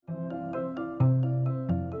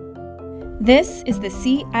This is the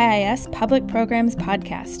CIIS Public Programs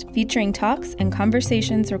Podcast, featuring talks and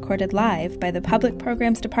conversations recorded live by the Public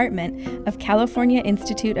Programs Department of California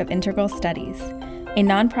Institute of Integral Studies, a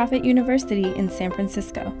nonprofit university in San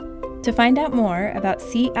Francisco. To find out more about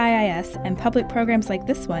CIIS and public programs like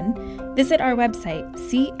this one, visit our website,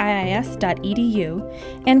 ciis.edu,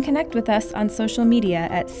 and connect with us on social media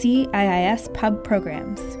at CIIS Pub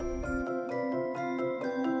Programs.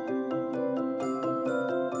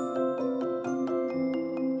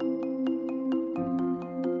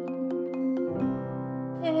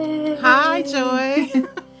 Hi, Joy.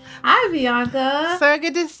 Hi, Bianca. So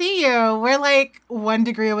good to see you. We're like 1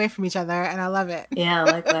 degree away from each other, and I love it. Yeah,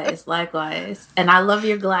 likewise. And I love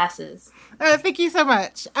your glasses. Thank you so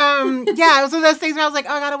much. Yeah, it was one of those things where I was like,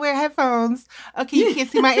 oh, I gotta wear headphones. Okay, you can't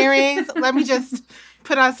see my earrings. Let me just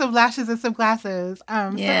put on some lashes and some glasses.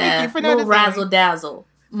 So thank you for noticing. Razzle dazzle.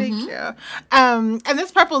 Thank you. And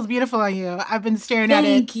this purple is beautiful on you. I've been staring at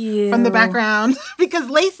it from the background because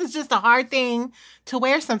lace is just a hard thing to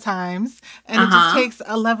wear sometimes. And it just takes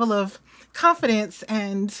a level of confidence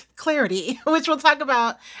and clarity, which we'll talk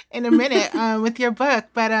about in a minute with your book.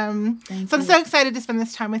 But I'm so excited to spend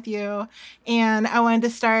this time with you. And I wanted to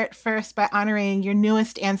start first by honoring your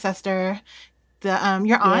newest ancestor,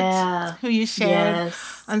 your aunt, who you shared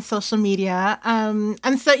on social media.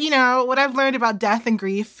 And so, what I've learned about death and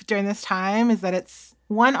grief during this time is that it's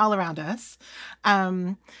one all around us.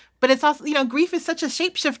 But it's also, grief is such a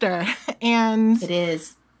shapeshifter. And it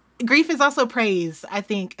is. Grief is also praise, I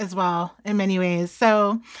think, as well, in many ways.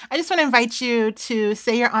 So I just want to invite you to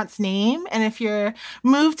say your aunt's name. And if you're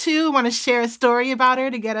moved to, want to share a story about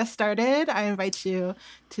her to get us started, I invite you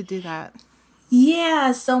to do that.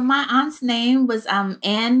 Yeah, so my aunt's name was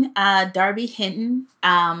Ann Darby Hinton,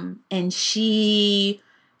 and she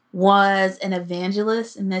was an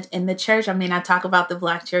evangelist in the church. I mean, I talk about the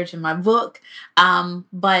Black church in my book,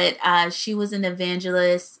 but she was an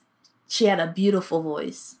evangelist. She had a beautiful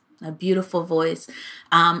voice,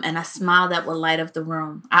 and a smile that would light up the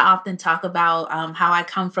room. I often talk about how I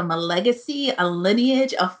come from a legacy, a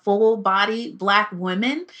lineage of full-bodied Black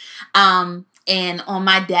women. And on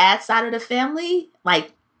my dad's side of the family,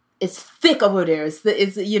 like, it's thick over there. It's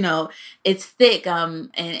thick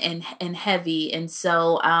and heavy. And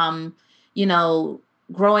so,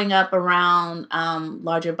 growing up around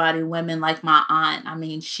larger body women like my aunt, I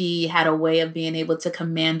mean, she had a way of being able to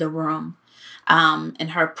command the room.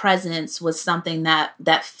 And her presence was something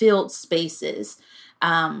that filled spaces.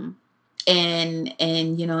 And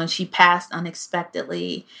she passed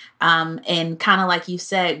unexpectedly. And kind of like you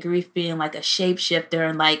said, grief being like a shapeshifter,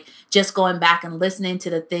 and like just going back and listening to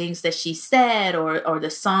the things that she said or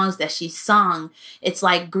the songs that she sung. It's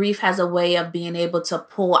like grief has a way of being able to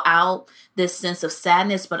pull out this sense of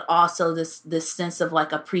sadness, but also this sense of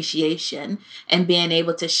like appreciation and being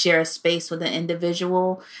able to share a space with an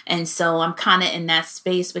individual. And so I'm kind of in that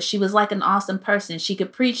space, but she was like an awesome person. She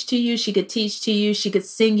could preach to you. She could teach to you. She could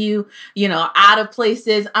sing you, out of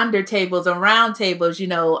places, under tables, around tables,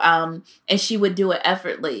 and she would do it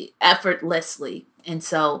effortlessly. And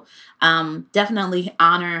so definitely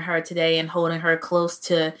honoring her today and holding her close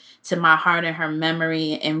to my heart and her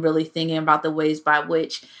memory, and really thinking about the ways by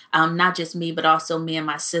which not just me, but also me and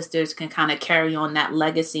my sisters can kind of carry on that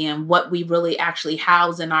legacy and what we really actually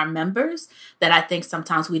house in our members that I think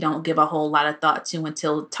sometimes we don't give a whole lot of thought to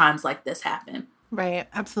until times like this happen. Right.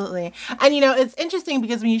 Absolutely. And, it's interesting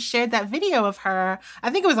because when you shared that video of her, I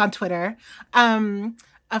think it was on Twitter,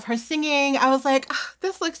 of her singing, I was like, oh,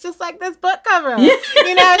 this looks just like this book cover. She's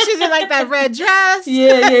in like that red dress.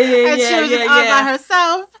 And she was just all by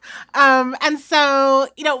herself. And so,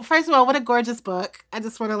 first of all, what a gorgeous book. I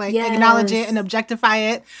just want to acknowledge it and objectify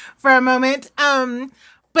it for a moment. But,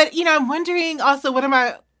 I'm wondering also, one of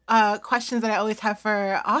my questions that I always have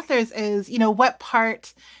for authors is, what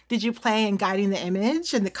part did you play in guiding the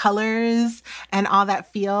image and the colors and all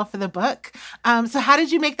that feel for the book? So how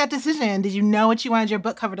did you make that decision? Did you know what you wanted your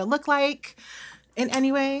book cover to look like in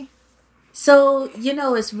any way? So,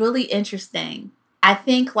 it's really interesting. I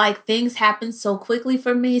think things happen so quickly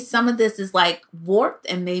for me. Some of this is warped,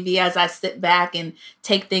 and maybe as I sit back and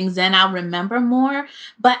take things in, I'll remember more.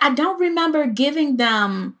 But I don't remember giving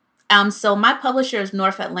them. So my publisher is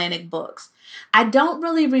North Atlantic Books. I don't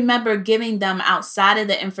really remember giving them outside of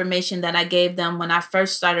the information that I gave them when I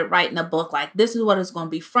first started writing a book. Like, this is what it's going to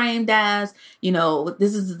be framed as.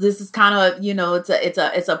 This is kind of,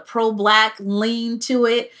 it's a pro-Black lean to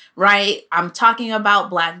it, right? I'm talking about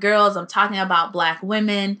Black girls. I'm talking about Black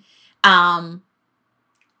women. And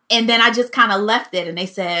then I just kind of left it, and they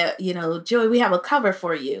said, Joy, we have a cover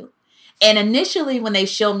for you. And initially when they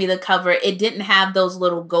showed me the cover, it didn't have those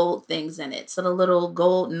little gold things in it. So the little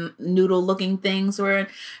gold noodle looking things were,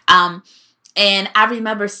 and I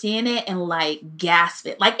remember seeing it and like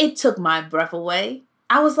gasping. Like it took my breath away.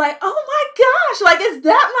 I was like, oh my gosh, like, is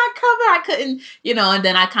that my cover? I couldn't, and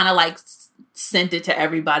then I kind of like sent it to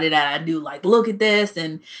everybody that I knew, like, look at this.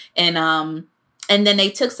 And then they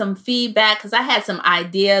took some feedback because I had some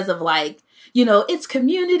ideas of like, it's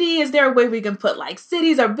community. Is there a way we can put like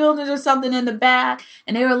cities or buildings or something in the back?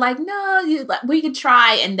 And they were like, no, we could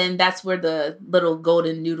try. And then that's where the little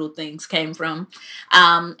golden noodle things came from.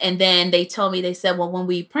 And then they told me, they said, well, when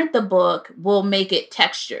we print the book, we'll make it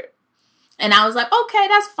textured. And I was like, okay,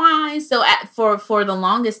 that's fine. So for the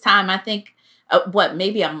longest time, I think,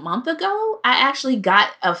 maybe a month ago, I actually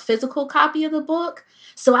got a physical copy of the book.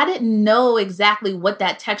 So I didn't know exactly what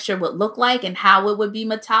that texture would look like and how it would be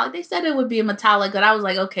metallic. They said it would be metallic, but I was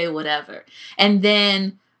like, okay, whatever. And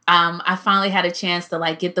then I finally had a chance to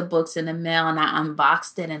like get the books in the mail, and I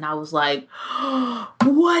unboxed it, and I was like,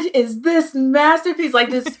 what is this masterpiece? Like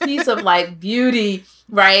this piece of like beauty,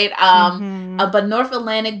 right? But North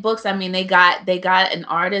Atlantic Books, I mean, they got an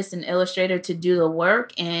artist and illustrator to do the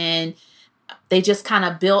work, and they just kind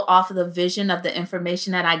of built off of the vision of the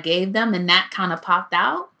information that I gave them, and that kind of popped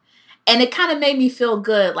out. And it kind of made me feel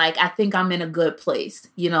good. Like, I think I'm in a good place.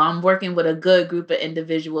 I'm working with a good group of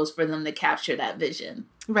individuals for them to capture that vision.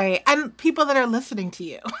 Right. And people that are listening to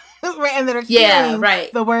you, right? And that are hearing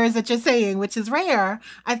the words that you're saying, which is rare,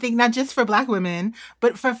 I think, not just for Black women,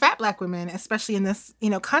 but for fat Black women, especially in this,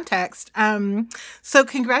 context. So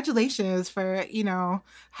congratulations for,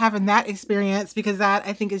 having that experience, because that,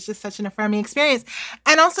 I think, is just such an affirming experience.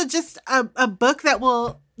 And also just a book that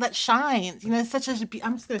shines. It's such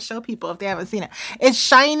I'm just going to show people if they haven't seen it. It's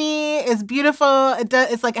shiny, it's beautiful.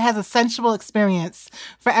 It's like it has a sensual experience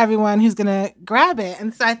for everyone who's going to grab it.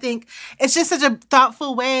 And so I think it's just such a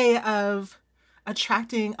thoughtful way of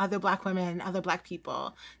attracting other Black women, other Black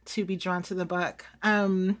people to be drawn to the book.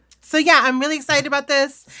 So yeah, I'm really excited about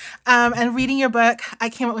this. And reading your book, I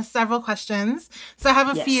came up with several questions. So I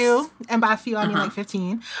have a few, and by a few I mean like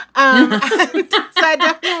 15. So I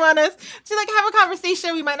definitely want us to like have a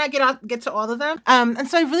conversation. We might not get to all of them. And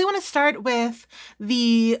so I really want to start with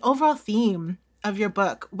the overall theme of your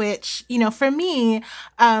book, which, for me,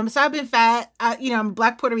 so I've been fat, I'm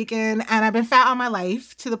Black Puerto Rican, and I've been fat all my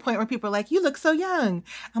life, to the point where people are like, you look so young.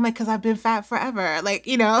 I'm like, because I've been fat forever. Like,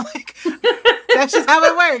 like that's just how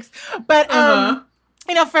it works. But,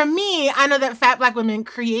 for me, I know that fat Black women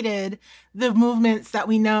created the movements that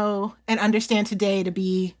we know and understand today to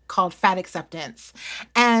be called fat acceptance,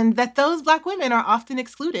 and that those Black women are often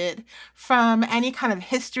excluded from any kind of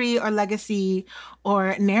history or legacy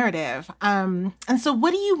or narrative. And so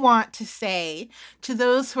what do you want to say to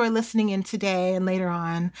those who are listening in today and later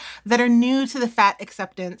on that are new to the fat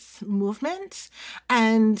acceptance movement,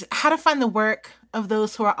 and how to find the work of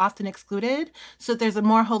those who are often excluded, so that there's a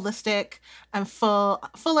more holistic and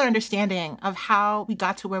fuller understanding of how we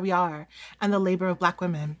got to where we are and the labor of Black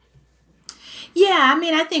women? Yeah, I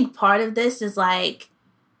mean, I think part of this is like,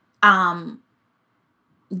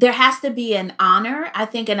 there has to be an honor, I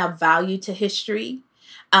think, and a value to history.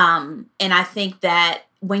 And I think that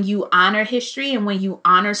when you honor history and when you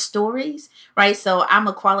honor stories, right? So I'm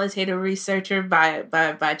a qualitative researcher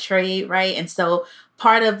by trade, right? And so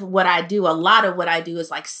part of what I do, a lot of what I do,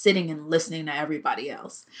 is like sitting and listening to everybody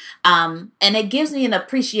else. And it gives me an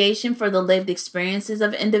appreciation for the lived experiences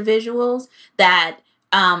of individuals that,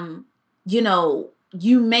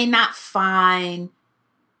 you may not find,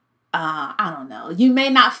 you may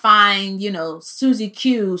not find, Susie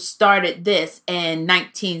Q started this in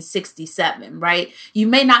 1967, right? You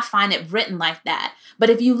may not find it written like that.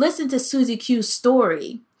 But if you listen to Susie Q's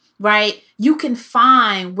story, right, you can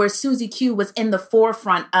find where Susie Q was in the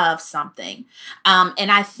forefront of something.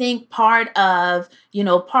 And I think part of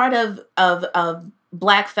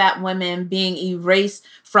Black fat women being erased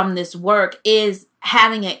from this work is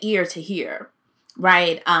having an ear to hear,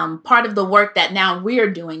 right? Part of the work that now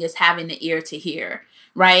we're doing is having an ear to hear,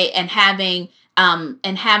 right? And having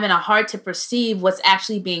a heart to perceive what's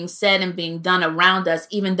actually being said and being done around us,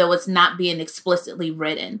 even though it's not being explicitly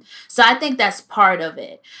written. So I think that's part of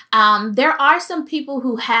it. There are some people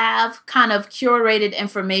who have kind of curated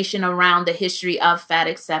information around the history of fat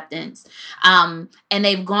acceptance. And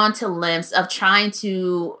they've gone to lengths of trying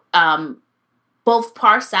to both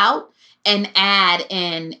parse out and add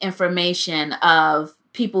in information of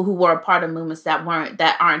people who were a part of movements that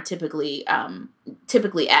aren't typically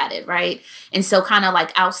typically added, right? And so kind of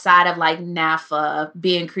like outside of like NAFA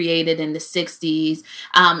being created in the 60s,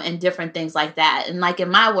 and different things like that. And like in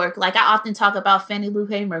my work, like I often talk about Fannie Lou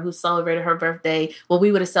Hamer, who celebrated her birthday. Well,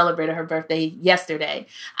 we would have celebrated her birthday yesterday.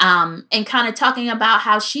 And kind of talking about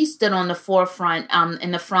how she stood on the forefront,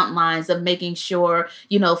 in the front lines of making sure,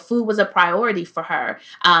 food was a priority for her.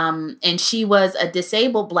 And she was a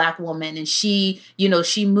disabled Black woman, and she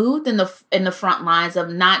moved in the front lines of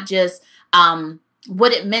not just,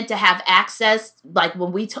 what it meant to have access, like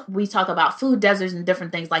when we talk about food deserts and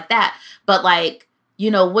different things like that, but like,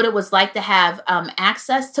 what it was like to have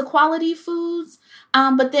access to quality foods,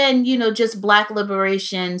 but then, just Black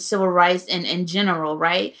liberation, civil rights in general,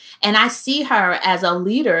 right? And I see her as a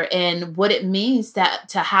leader in what it means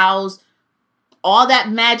to house all that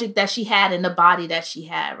magic that she had in the body that she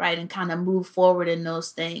had, right? And kind of move forward in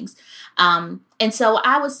those things. And so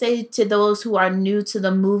I would say to those who are new to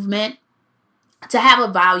the movement, to have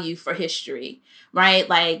a value for history, right?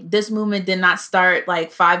 Like this movement did not start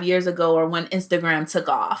like 5 years ago or when Instagram took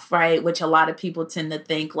off, right? Which a lot of people tend to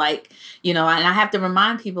think like, and I have to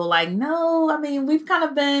remind people like, no, I mean, we've kind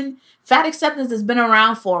of been, fat acceptance has been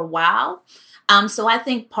around for a while. So I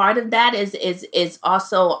think part of that is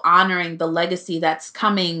also honoring the legacy that's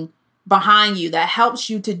coming behind you that helps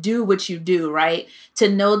you to do what you do, right? To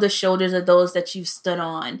know the shoulders of those that you've stood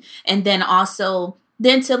on. And then also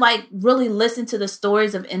to like really listen to the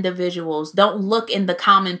stories of individuals. Don't look in the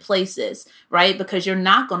common places, right? Because you're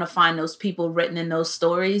not going to find those people written in those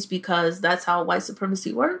stories, because that's how white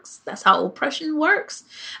supremacy works. That's how oppression works.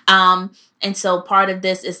 And so part of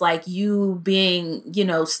this is like you being,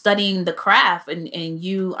 studying the craft and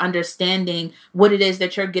you understanding what it is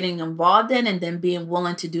that you're getting involved in, and then being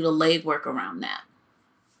willing to do the legwork around that.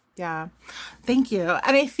 Yeah, thank you.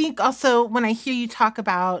 And I think also when I hear you talk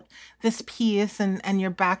about this piece and your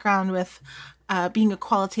background with being a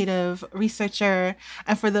qualitative researcher,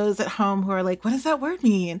 and for those at home who are like, what does that word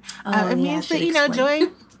mean? It means that, Joy,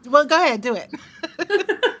 well, go ahead, do it.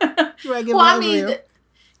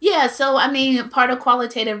 So, part of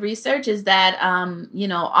qualitative research is that,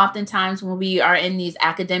 oftentimes when we are in these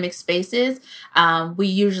academic spaces, we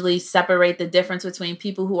usually separate the difference between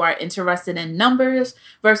people who are interested in numbers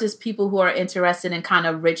versus people who are interested in kind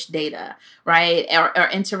of rich data, right? Or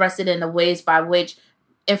interested in the ways by which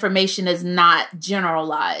information is not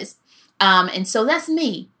generalized. And so that's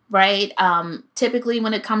me. Right. Typically,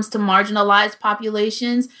 when it comes to marginalized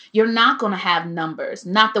populations, you're not going to have numbers,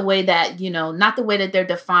 not the way that, not the way that they're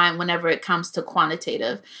defined whenever it comes to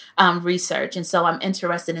quantitative research. And so I'm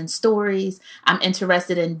interested in stories. I'm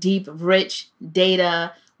interested in deep, rich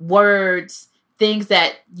data, words, things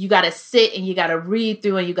that you got to sit and you got to read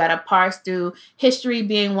through and you got to parse through. History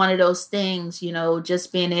being one of those things,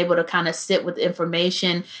 just being able to kind of sit with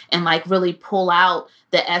information and like really pull out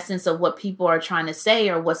the essence of what people are trying to say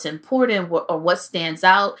or what's important or what stands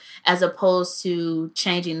out, as opposed to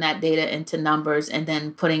changing that data into numbers and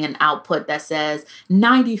then putting an output that says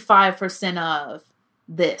 95% of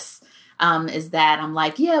this. Is that I'm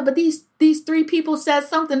like, yeah, but these 3 people said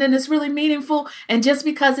something and it's really meaningful. And just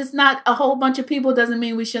because it's not a whole bunch of people doesn't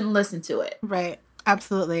mean we shouldn't listen to it. Right.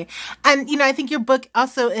 Absolutely. And, I think your book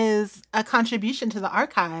also is a contribution to the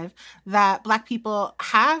archive that Black people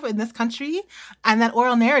have in this country. And that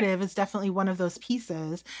oral narrative is definitely one of those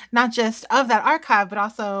pieces, not just of that archive, but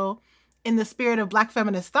also in the spirit of Black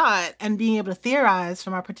feminist thought and being able to theorize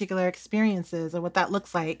from our particular experiences and what that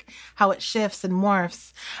looks like, how it shifts and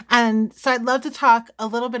morphs. And so I'd love to talk a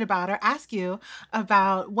little bit about, or ask you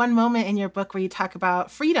about, one moment in your book where you talk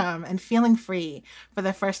about freedom and feeling free for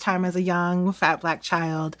the first time as a young, fat Black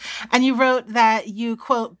child. And you wrote that you,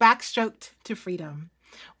 quote, backstroked to freedom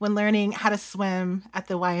when learning how to swim at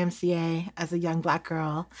the YMCA as a young Black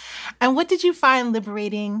girl. And what did you find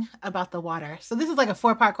liberating about the water? So this is like a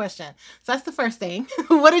 4-part question. So that's the first thing.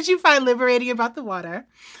 What did you find liberating about the water?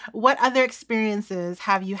 What other experiences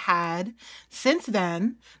have you had since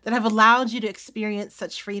then that have allowed you to experience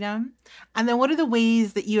such freedom? And then what are the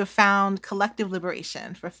ways that you have found collective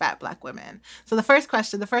liberation for fat Black women? So the first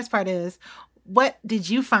part is, what did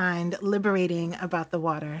you find liberating about the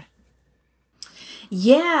water?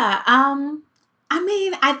 Yeah.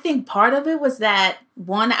 I think part of it was that,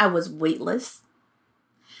 one, I was weightless.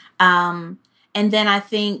 And then I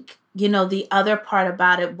think, the other part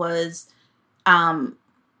about it was,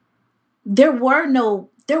 there were no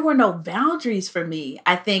boundaries for me,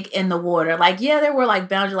 I think, in the water. Like, yeah, there were like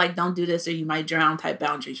boundaries, like don't do this or you might drown type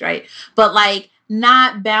boundaries, right? But like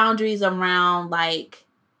not boundaries around like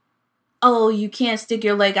oh, you can't stick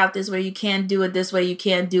your leg out this way, you can't do it this way, you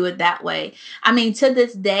can't do it that way. I mean, to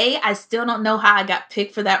this day, I still don't know how I got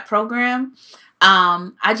picked for that program.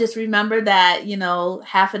 I just remember that, you know,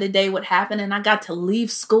 half of the day would happen and I got to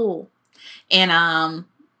leave school and I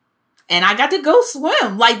got to go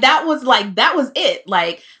swim. That was it.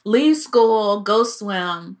 Like, leave school, go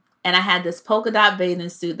swim. And I had this polka dot bathing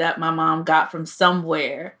suit that my mom got from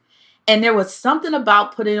somewhere. And there was something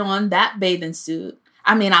about putting on that bathing suit.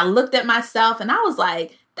 I mean, I looked at myself and I was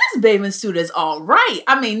like, this bathing suit is all right.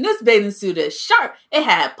 I mean, this bathing suit is sharp. It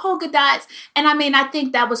had polka dots. And I mean, I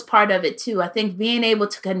think that was part of it too. I think being able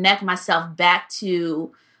to connect myself back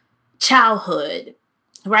to childhood,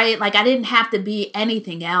 right? Like, I didn't have to be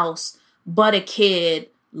anything else but a kid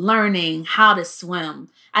learning how to swim.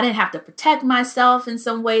 I didn't have to protect myself in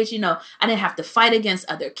some ways, you know. I didn't have to fight against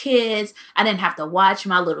other kids. I didn't have to watch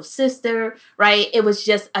my little sister, right? It was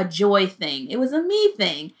just a joy thing. It was a me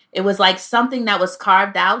thing. It was like something that was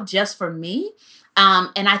carved out just for me.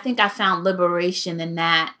 And I think I found liberation in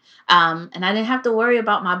that. And I didn't have to worry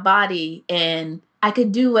about my body. And I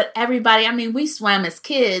could do what everybody, I mean, we swam as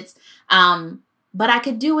kids, but I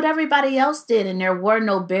could do what everybody else did. And there were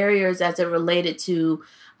no barriers as it related to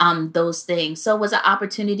those things. So it was an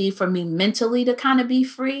opportunity for me mentally to kind of be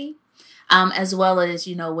free, as well as,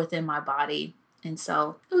 you know, within my body. And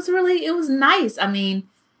so it was nice. I mean,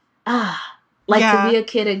 to be a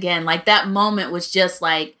kid again, like that moment was just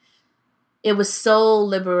like, it was so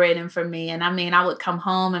liberating for me. And I mean, I would come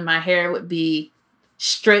home and my hair would be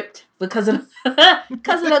stripped because of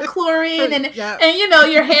the chlorine and you know,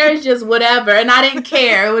 your hair is just whatever. And I didn't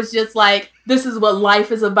care. It was just like, this is what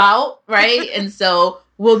life is about. Right. And so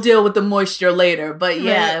we'll deal with the moisture later. But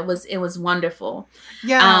yeah, right. It was wonderful.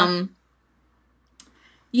 Yeah.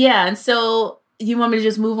 And so you want me to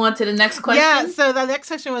just move on to the next question? Yeah. So the next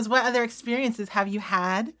question was, what other experiences have you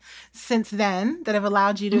had since then that have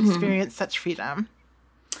allowed you to experience such freedom?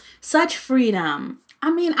 Such freedom. I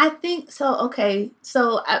mean, I think so. Okay.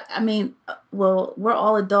 So, I mean, well, we're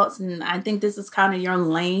all adults and I think this is kind of your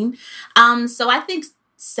lane. So I think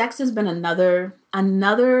sex has been another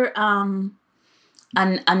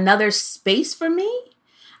space for me.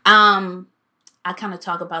 I kind of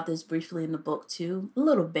talk about this briefly in the book too, a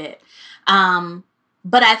little bit.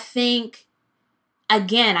 But I think,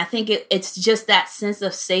 again, it's just that sense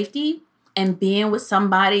of safety and being with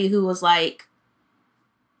somebody who was like,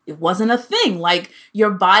 it wasn't a thing. Like, your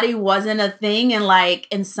body wasn't a thing. And like,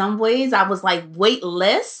 in some ways I was like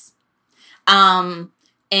weightless. And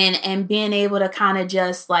being able to kind of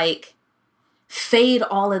just like fade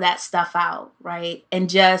all of that stuff out, right? And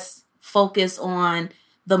just focus on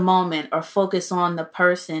the moment or focus on the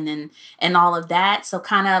person and all of that. So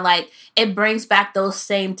kind of like, it brings back those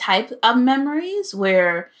same type of memories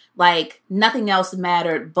where like nothing else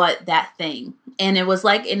mattered but that thing. And it was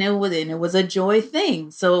like, and it was a joy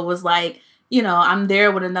thing. So it was like, you know, I'm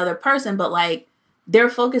there with another person, but like their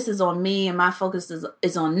focus is on me and my focus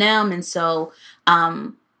is on them. And so,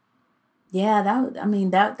 that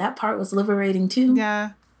part was liberating too.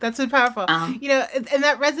 Yeah. That's so powerful. You know, and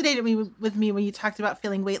that resonated with me when you talked about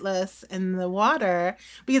feeling weightless in the water,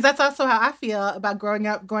 because that's also how I feel about growing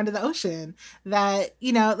up, going to the ocean. That,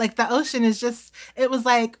 you know, like the ocean is just, it was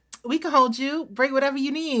like, we can hold you, bring whatever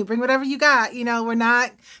you need, bring whatever you got. You know,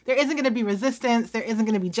 there isn't going to be resistance. There isn't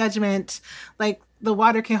going to be judgment. Like, the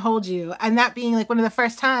water can hold you. And that being like one of the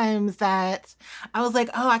first times that I was like,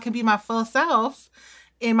 oh, I can be my full self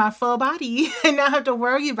in my full body and not have to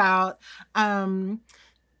worry about,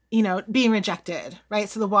 you know, being rejected, right?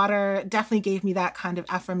 So the water definitely gave me that kind of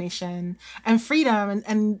affirmation and freedom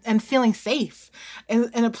and feeling safe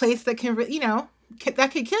in a place that can, you know,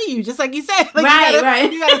 that could kill you, just like you said.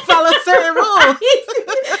 Like, you gotta follow certain rules.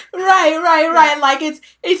 Right. Like it's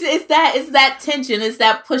that tension, it's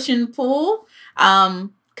that push and pull.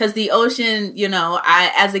 Because the ocean, you know,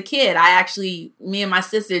 as a kid, me and my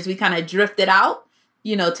sisters, we kind of drifted out,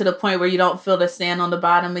 you know, to the point where you don't feel the sand on the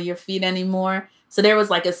bottom of your feet anymore. So there was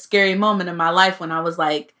like a scary moment in my life when I was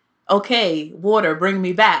like, okay, water, bring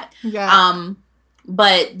me back. Yeah.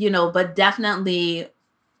 But definitely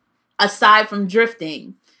aside from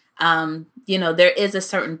drifting, you know, there is a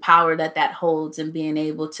certain power that holds in being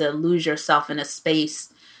able to lose yourself in a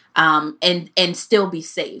space, and still be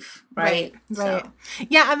safe. Right. So.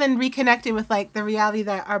 Yeah. And then reconnected with like the reality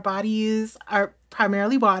that our bodies are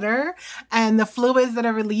primarily water, and the fluids that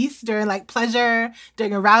are released during like pleasure,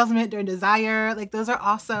 during arousement, during desire, like those are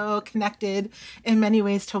also connected in many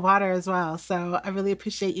ways to water as well. So I really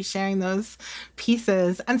appreciate you sharing those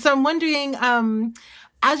pieces. And so I'm wondering,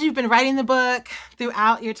 as you've been writing the book,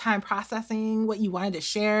 throughout your time processing what you wanted to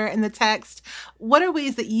share in the text, what are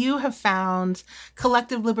ways that you have found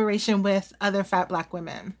collective liberation with other fat Black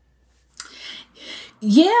women?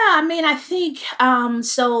 Yeah, I mean, I think,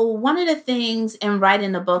 so one of the things in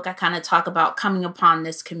writing the book, I kind of talk about coming upon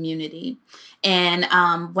this community. And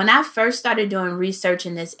when I first started doing research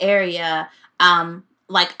in this area,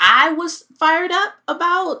 like I was fired up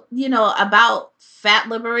about, about fat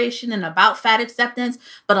liberation and about fat acceptance.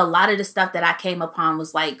 But a lot of the stuff that I came upon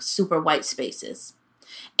was like super white spaces.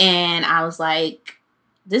 And I was like,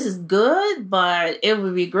 this is good, but it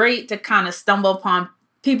would be great to kind of stumble upon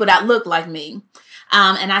people that look like me.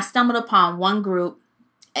 And I stumbled upon one group,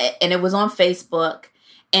 and it was on Facebook.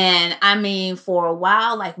 And I mean, for a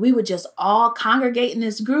while, like we would just all congregate in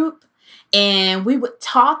this group, and we would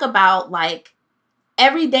talk about like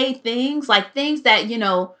everyday things, like things that,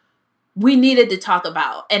 we needed to talk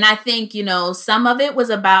about. And I think, some of it was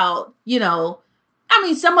about,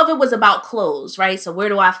 some of it was about clothes, right? So where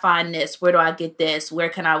do I find this? Where do I get this? Where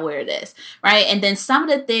can I wear this? Right. And then some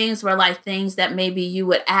of the things were like things that maybe you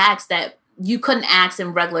would ask that you couldn't ask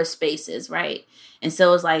in regular spaces, right? And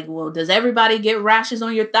so it's like, well, does everybody get rashes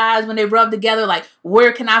on your thighs when they rub together? Like,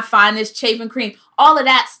 where can I find this shaving cream? All of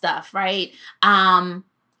that stuff, right? And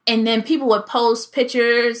then people would post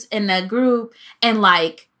pictures in the group, and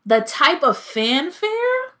like the type of fanfare,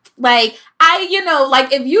 like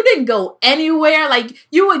like if you didn't go anywhere, like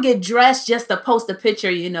you would get dressed just to post a picture,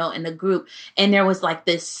 in the group. And there was like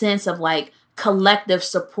this sense of like collective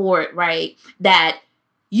support, right? That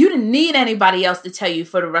you didn't need anybody else to tell you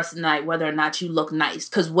for the rest of the night whether or not you look nice.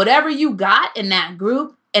 Because whatever you got in that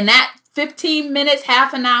group, in that 15 minutes,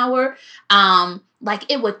 half an hour, like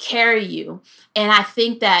it would carry you. And I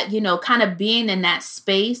think that, kind of being in that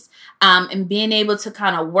space and being able to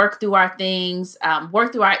kind of work through our things,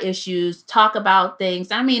 work through our issues, talk about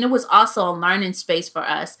things. I mean, it was also a learning space for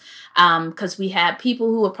us because we had people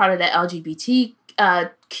who were part of the LGBTQIA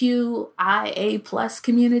plus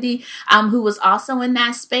community who was also in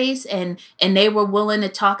that space, and they were willing to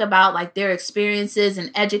talk about like their experiences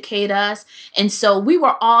and educate us. And so we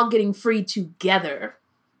were all getting free together,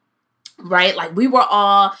 right? Like we were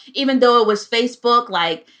all, even though it was Facebook,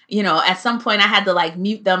 like, at some point I had to like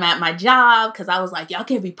mute them at my job because I was like, y'all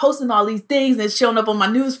can't be posting all these things and showing up on my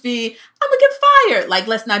news feed. I'm gonna get fired. Like,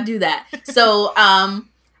 let's not do that. So,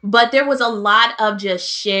 but there was a lot of just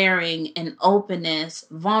sharing and openness,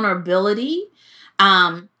 vulnerability,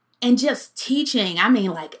 and just teaching. I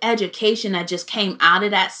mean, like education that just came out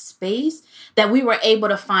of that space, that we were able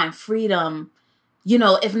to find freedom,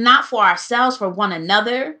 if not for ourselves, for one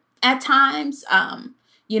another at times.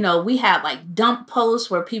 We had like dump posts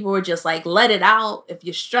where people were just like, let it out. If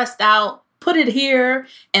you're stressed out, put it here.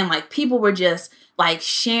 And like people were just like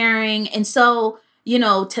sharing. And so,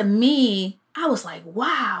 to me, I was like,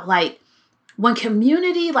 wow, like when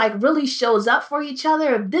community like really shows up for each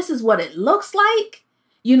other, if this is what it looks like,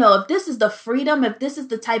 if this is the freedom, if this is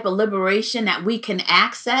the type of liberation that we can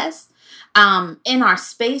access in our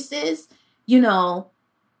spaces, then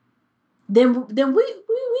we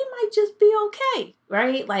might just be okay,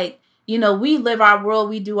 right? Like, we live our world,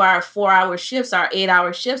 we do our 4-hour shifts, our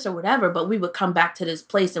 8-hour shifts or whatever, but we would come back to this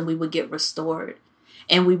place and we would get restored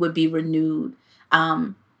and we would be renewed.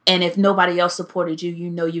 And if nobody else supported you,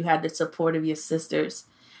 you had the support of your sisters.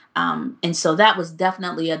 And so that was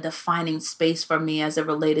definitely a defining space for me as it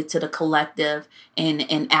related to the collective and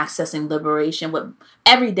accessing liberation with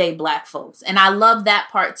everyday Black folks. And I love that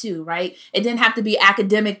part too, right? It didn't have to be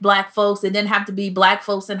academic Black folks. It didn't have to be Black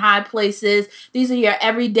folks in high places. These are your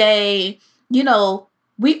everyday,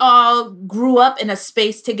 we all grew up in a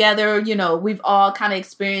space together. We've all kind of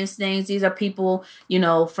experienced things. These are people,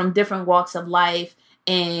 from different walks of life,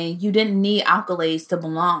 and you didn't need accolades to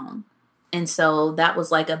belong. And so that was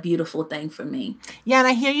like a beautiful thing for me. Yeah, and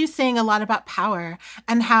I hear you saying a lot about power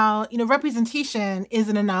and how, representation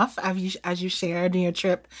isn't enough, as you shared in your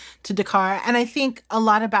trip to Dakar. And I think a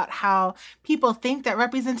lot about how people think that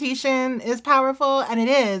representation is powerful, and it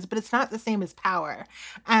is, but it's not the same as power.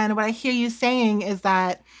 And what I hear you saying is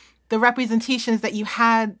that the representations that you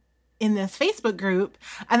had in this Facebook group,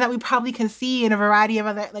 and that we probably can see in a variety of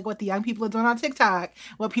other, like what the young people are doing on TikTok,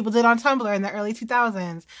 what people did on Tumblr in the early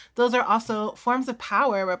 2000s. Those are also forms of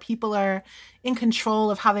power where people are in control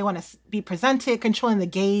of how they want to be presented, controlling the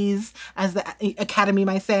gaze, as the Academy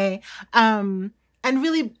might say, and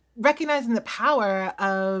really recognizing the power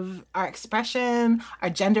of our expression, our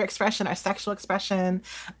gender expression, our sexual expression,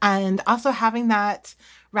 and also having that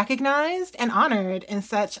recognized and honored in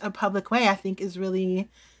such a public way, I think is really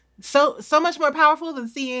so much more powerful than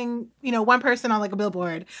seeing, one person on like a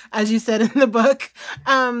billboard, as you said in the book.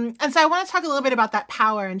 And so I want to talk a little bit about that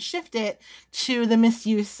power and shift it to the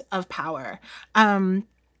misuse of power.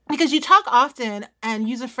 Because you talk often and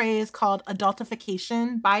use a phrase called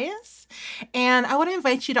adultification bias. And I want to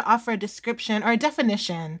invite you to offer a description or a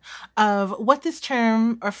definition of what this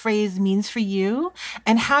term or phrase means for you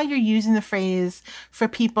and how you're using the phrase for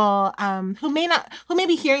people who may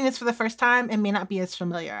be hearing this for the first time and may not be as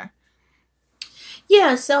familiar.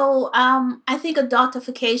 Yeah, so I think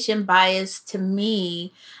adultification bias to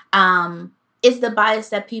me is the bias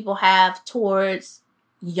that people have towards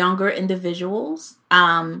younger individuals.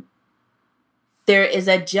 There is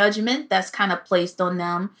a judgment that's kind of placed on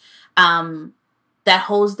them that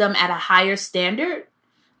holds them at a higher standard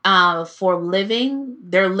for living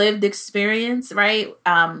their lived experience, right?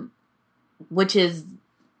 Which is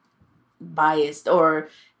biased, or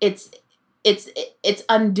it's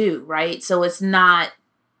undue, right? So it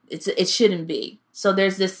shouldn't be. So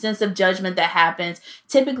there's this sense of judgment that happens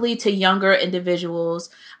typically to younger individuals.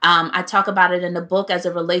 I talk about it in the book as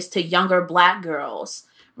it relates to younger Black girls,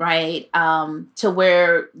 right? To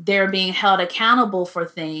where they're being held accountable for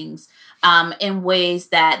things in ways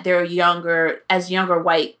that they're younger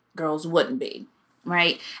white girls wouldn't be,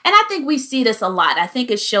 right? And I think we see this a lot. I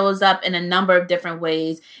think it shows up in a number of different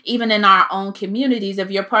ways, even in our own communities.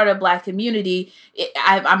 If you're part of a Black community,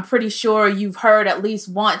 I'm pretty sure you've heard at least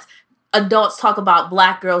once adults talk about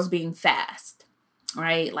Black girls being fast,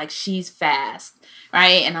 right? Like, she's fast,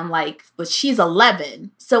 right? And I'm like, but she's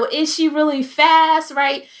 11. So is she really fast,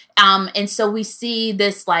 right? And so we see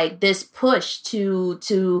this push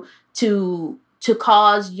to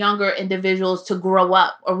cause younger individuals to grow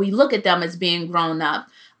up, or we look at them as being grown up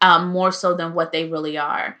more so than what they really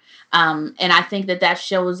are. And I think that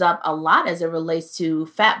shows up a lot as it relates to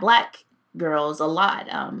fat Black girls a lot.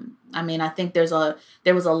 I think there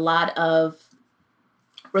was a lot of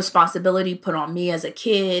responsibility put on me as a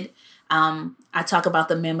kid. I talk about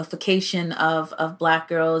the mamification of Black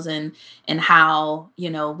girls and how,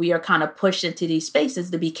 we are kind of pushed into these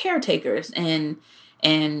spaces to be caretakers and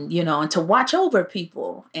to watch over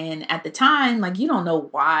people. And at the time, you don't know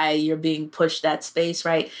why you're being pushed that space,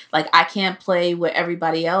 right? I can't play with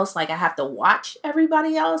everybody else. I have to watch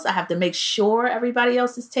everybody else. I have to make sure everybody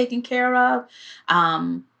else is taken care of.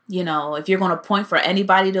 If you're going to point for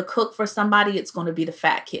anybody to cook for somebody, it's going to be the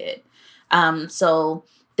fat kid. So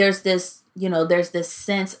there's this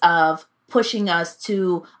sense of pushing us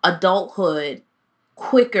to adulthood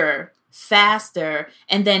quicker, faster,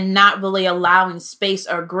 and then not really allowing space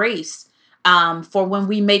or grace for when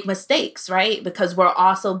we make mistakes, right? Because we're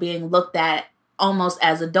also being looked at almost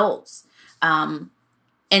as adults. And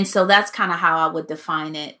so that's kind of how I would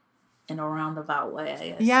define it in a roundabout way, I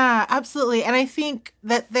guess. Yeah, absolutely. And I think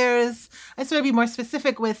that I just want to be more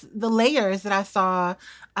specific with the layers that I saw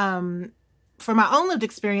from my own lived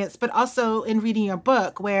experience, but also in reading your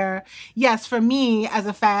book, where, yes, for me as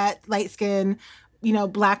a fat, light-skinned,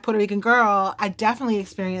 Black Puerto Rican girl, I definitely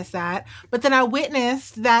experienced that. But then I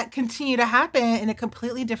witnessed that continue to happen in a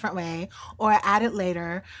completely different way, or added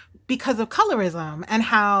later, because of colorism, and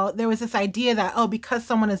how there was this idea that, because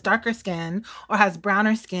someone is darker skin or has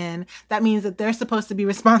browner skin, that means that they're supposed to be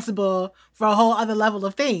responsible for a whole other level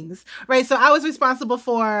of things, right? So I was responsible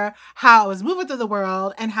for how I was moving through the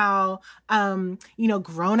world and how,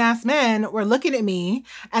 grown-ass men were looking at me,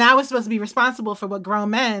 and I was supposed to be responsible for what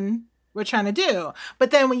grown men we're trying to do.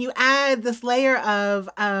 But then when you add this layer of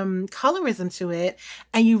colorism to it,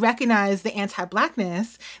 and you recognize the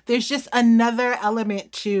anti-Blackness, there's just another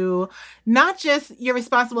element to not just you're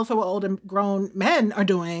responsible for what old and grown men are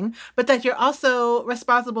doing, but that you're also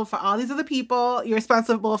responsible for all these other people. You're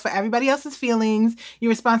responsible for everybody else's feelings. You're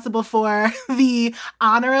responsible for the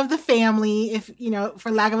honor of the family, if,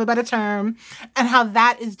 for lack of a better term, and how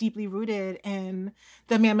that is deeply rooted in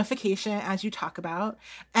the mamification, as you talk about.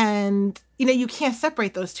 And, you can't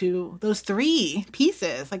separate those three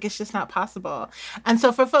pieces. It's just not possible. And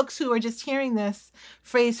so for folks who are just hearing this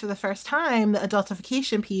phrase for the first time, the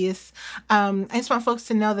adultification piece, I just want folks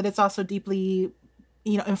to know that it's also deeply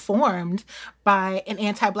informed by an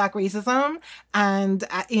anti-Black racism. And,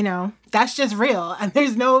 that's just real. And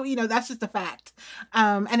there's no, that's just a fact.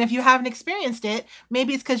 And if you haven't experienced it,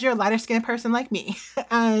 maybe it's because you're a lighter skinned person like me.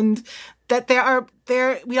 And that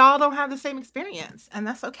we all don't have the same experience, and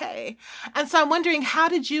that's okay. And so I'm wondering, how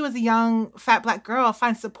did you as a young fat Black girl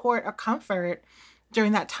find support or comfort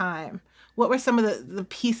during that time? what were some of the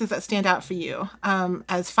pieces that stand out for you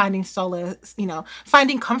as finding solace,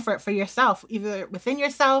 finding comfort for yourself, either within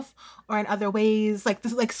yourself or in other ways? Like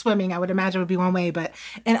this, like swimming, I would imagine would be one way, but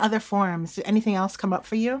in other forms, did anything else come up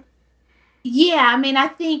for you? Yeah, I mean, I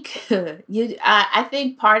think I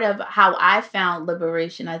think part of how I found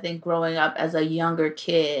liberation, I think growing up as a younger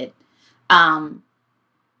kid, um,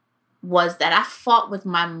 was that I fought with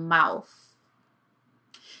my mouth.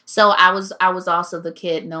 So I was also the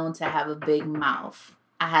kid known to have a big mouth.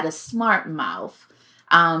 I had a smart mouth.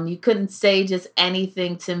 You couldn't say just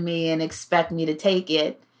anything to me and expect me to take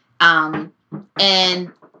it. And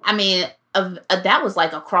I mean, that was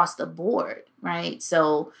like across the board, right?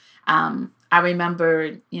 So I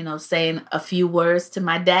remember, saying a few words to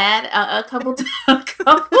my dad a couple a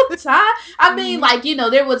couple times. I mean, like,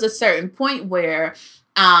 there was a certain point where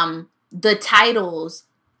the titles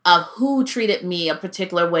of who treated me a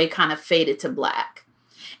particular way kind of faded to black.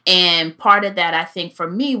 And part of that, I think, for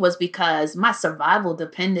me was because my survival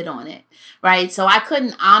depended on it, right? So I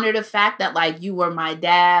couldn't honor the fact that, like, you were my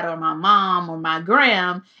dad or my mom or my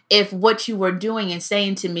gram if what you were doing and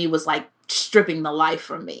saying to me was, like, stripping the life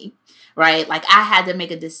from me, right? Like, I had to make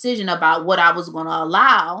a decision about what I was going to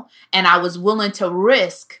allow, and I was willing to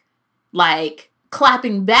risk, like,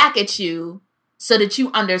 clapping back at you so that you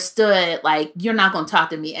understood, like, you're not going to talk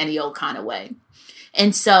to me any old kind of way.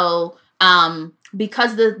 And so,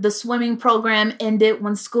 because the swimming program ended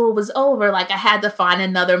when school was over, like, I had to find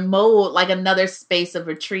another mode, like another space of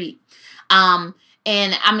retreat. And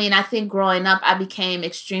I mean, I think growing up, I became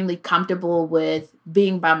extremely comfortable with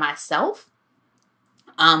being by myself.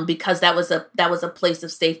 Because that was a place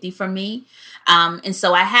of safety for me. And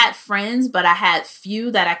so I had friends, but I had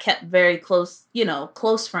few that I kept very close,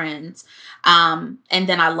 close friends. And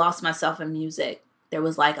then I lost myself in music. There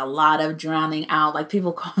was like a lot of drowning out. Like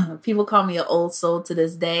people call me an old soul to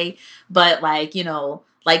this day, but like,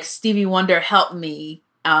 like Stevie Wonder helped me,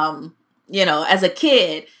 as a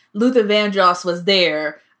kid. Luther Vandross was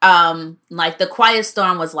there. Like the Quiet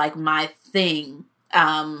Storm was like my thing.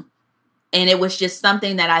 And it was just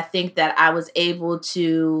something that I think that I was able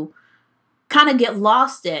to kind of get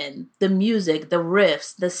lost in. The music, the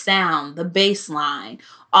riffs, the sound, the bass line,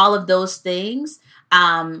 all of those things.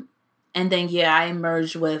 And then, I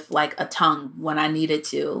emerged with like a tongue when I needed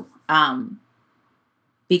to,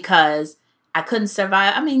 because I couldn't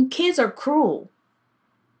survive. I mean, kids are cruel.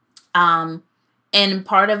 And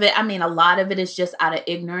part of it, I mean, a lot of it is just out of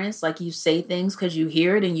ignorance. Like you say things because you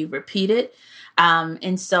hear it and you repeat it.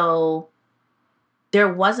 And so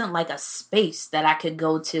there wasn't like a space that I could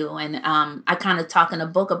go to. And I kind of talk in a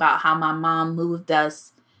book about how my mom moved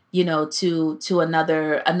us, to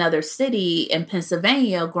another city in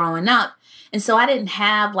Pennsylvania growing up. And so I didn't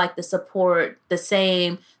have like the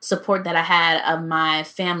same support that I had of my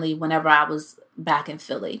family whenever I was back in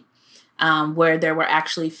Philly, where there were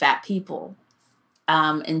actually fat people.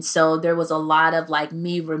 And so there was a lot of like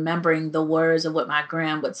me remembering the words of what my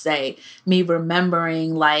gram would say, me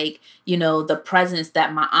remembering like, the presents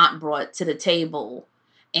that my aunt brought to the table,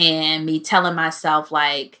 and me telling myself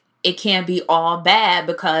like, it can't be all bad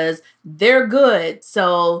because they're good.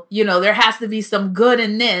 So, there has to be some good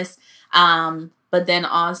in this. But then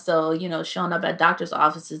also, showing up at doctor's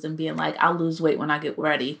offices and being like, I'll lose weight when I get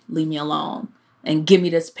ready. Leave me alone and give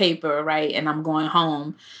me this paper. Right. And I'm going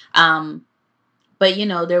home. But,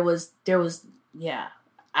 there was,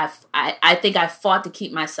 I think I fought to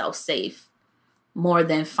keep myself safe more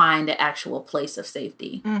than find an actual place of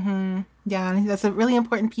safety. Mm-hmm. Yeah, I think that's a really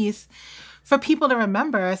important piece for people to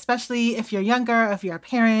remember, especially if you're younger, if you're a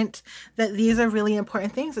parent, that these are really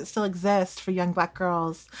important things that still exist for young Black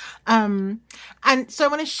girls. And so I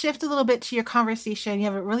want to shift a little bit to your conversation. You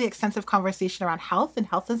have a really extensive conversation around health and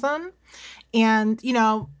healthism. And,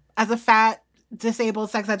 as a fat, disabled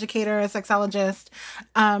sex educator, a sexologist,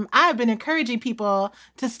 I've been encouraging people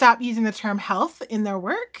to stop using the term health in their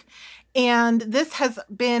work. And this has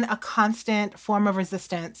been a constant form of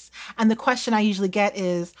resistance. And the question I usually get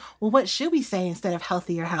is, well, what should we say instead of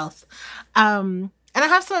healthy or health? And I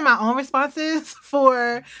have some of my own responses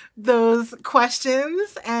for those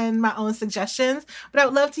questions and my own suggestions, but I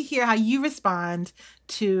would love to hear how you respond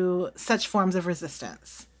to such forms of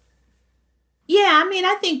resistance. Yeah, I mean,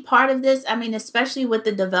 I think part of this, especially with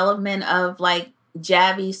the development of like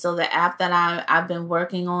Jabby, so the app that I've been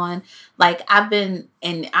working on, like and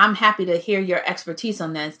I'm happy to hear your expertise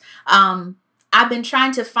on this. I've been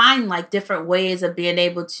trying to find like different ways of being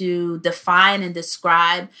able to define and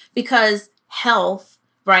describe, because health,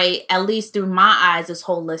 right, at least through my eyes, is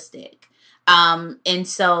holistic. And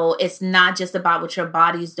so it's not just about what your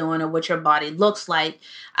body's doing or what your body looks like.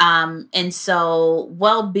 And so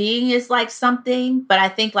well-being is like something, but I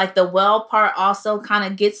think like the well part also kind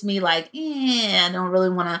of gets me like, I don't really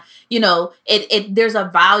want to, there's a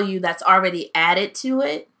value that's already added to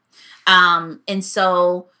it. And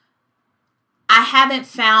so I haven't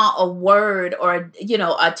found a word or,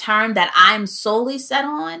 a term that I'm solely set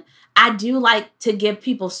on. I do like to give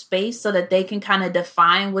people space so that they can kind of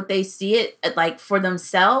define what they see it like for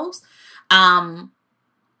themselves.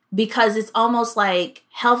 Because it's almost like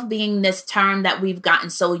health being this term that we've gotten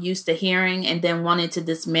so used to hearing and then wanting to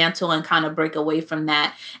dismantle and kind of break away from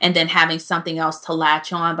that and then having something else to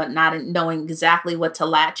latch on, but not knowing exactly what to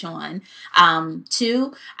latch on.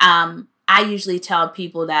 I usually tell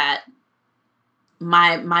people that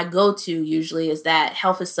my go-to usually is that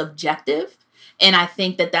health is subjective. And I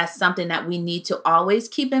think that that's something that we need to always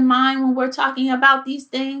keep in mind when we're talking about these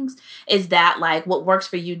things, is that like what works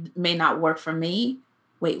for you may not work for me.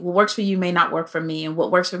 What works for you may not work for me, and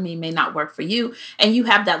what works for me may not work for you. And you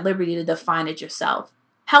have that liberty to define it yourself.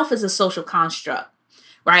 Health is a social construct,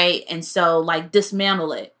 right? And so like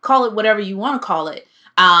dismantle it, call it whatever you want to call it.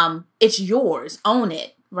 It's yours, own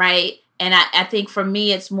it, right? And I think for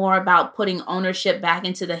me, it's more about putting ownership back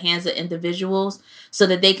into the hands of individuals so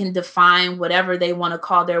that they can define whatever they want to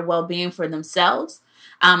call their well-being for themselves,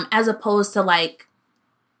 as opposed to like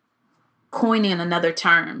coining another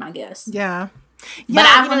term, I guess. Yeah. But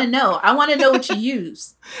I want to know. I want to know what you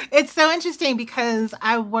use. It's so interesting because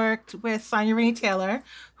I worked with Sonya Renee Taylor,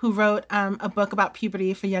 who wrote a book about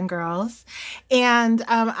puberty for young girls. And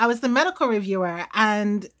I was the medical reviewer.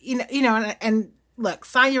 And, and look,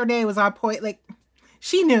 Sonya Renee was on point. Like,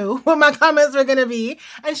 she knew what my comments were going to be.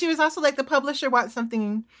 And she was also like, the publisher wants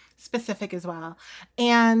something specific as well.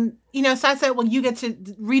 And, so I said, well, you get to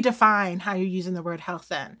redefine how you're using the word health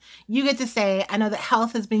then. You get to say, I know that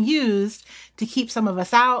health has been used to keep some of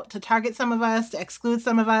us out, to target some of us, to exclude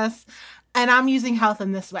some of us. And I'm using health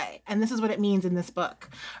in this way. And this is what it means in this book,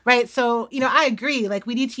 right? So, I agree. Like,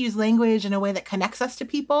 we need to use language in a way that connects us to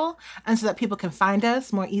people and so that people can find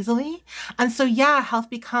us more easily. And so, yeah, health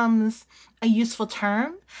becomes a useful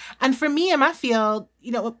term. And for me in my field,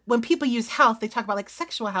 when people use health, they talk about like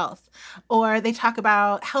sexual health, or they talk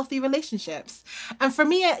about healthy relationships. And for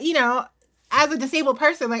me, as a disabled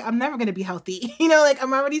person, like, I'm never going to be healthy, like,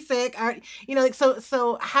 I'm already sick,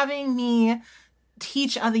 so having me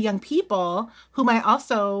teach other young people who might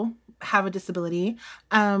also have a disability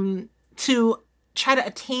to try to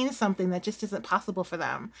attain something that just isn't possible for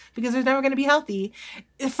them because they're never going to be healthy,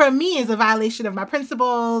 for me is a violation of my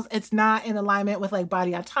principles. It's not in alignment with like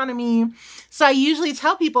body autonomy. So I usually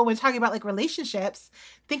tell people when talking about like relationships,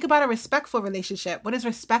 think about a respectful relationship. What does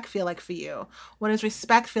respect feel like for you? What does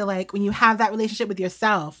respect feel like when you have that relationship with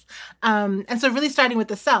yourself? And so really starting with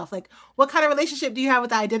the self, like what kind of relationship do you have with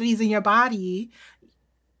the identities in your body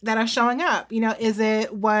that are showing up? Is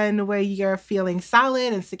it one where you're feeling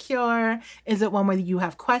solid and secure? Is it one where you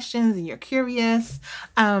have questions and you're curious?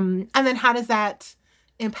 And then how does that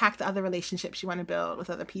impact the other relationships you want to build with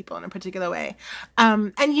other people in a particular way?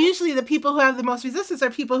 And usually the people who have the most resistance are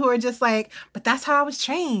people who are just like, but that's how I was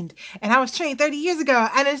trained. And I was trained 30 years ago.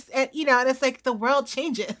 And it's like the world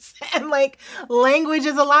changes and like language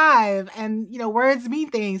is alive and, words mean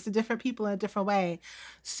things to different people in a different way.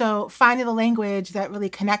 So finding the language that really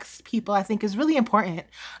connects people, I think, is really important.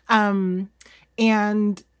 And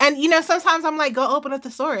sometimes I'm like, go open a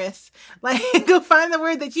thesaurus, like go find the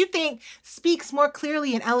word that you think speaks more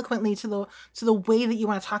clearly and eloquently to the way that you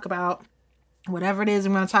want to talk about whatever it is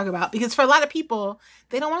we want to talk about. Because for a lot of people,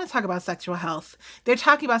 they don't want to talk about sexual health. They're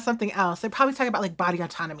talking about something else. They're probably talking about like body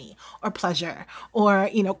autonomy or pleasure or,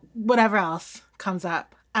 whatever else comes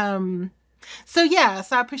up. So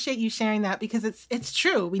I appreciate you sharing that because it's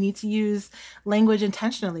true. We need to use language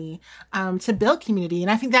intentionally to build community. And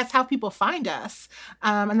I think that's how people find us.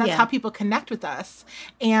 And that's how people connect with us.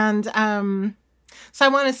 And so I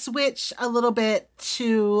want to switch a little bit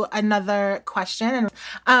to another question.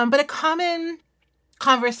 But a common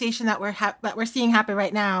conversation that we're seeing happen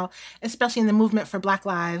right now, especially in the movement for Black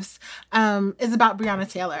Lives, is about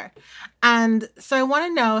Breonna Taylor. And so I want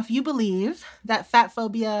to know if you believe that fat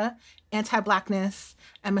phobia, anti-Blackness,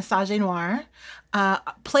 and misogynoir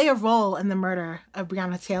play a role in the murder of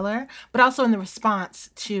Breonna Taylor, but also in the response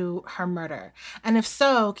to her murder. And if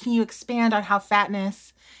so, can you expand on how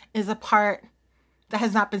fatness is a part that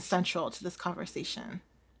has not been central to this conversation?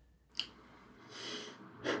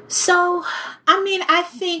 So, I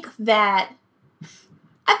think that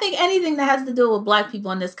I think anything that has to do with Black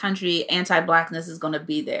people in this country, anti-Blackness is going to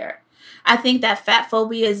be there. I think that fat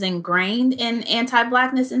phobia is ingrained in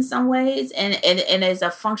anti-Blackness in some ways, and is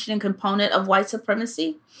a functioning component of white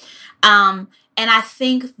supremacy. And I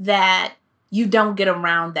think that you don't get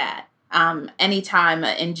around that anytime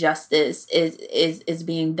injustice is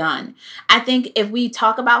being done. I think if we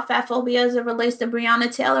talk about fat phobia as it relates to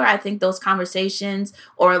Breonna Taylor, I think those conversations,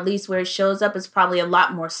 or at least where it shows up, is probably a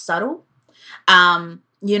lot more subtle.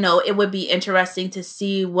 It would be interesting to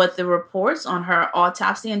see what the reports on her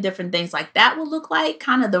autopsy and different things like that will look like,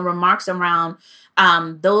 kind of the remarks around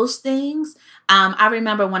those things. I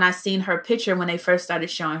remember when I seen her picture, when they first started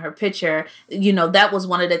showing her picture, that was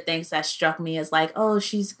one of the things that struck me as like, oh,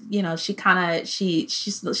 she's a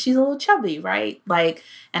little chubby, right? Like,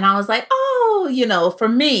 and I was like, oh, for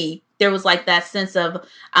me, there was like that sense of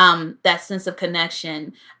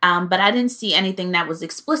connection. But I didn't see anything that was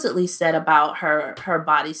explicitly said about her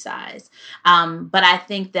body size. But I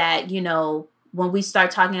think that, when we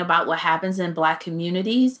start talking about what happens in Black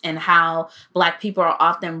communities and how Black people are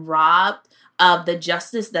often robbed of the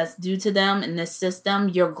justice that's due to them in this system,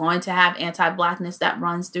 you're going to have anti-Blackness that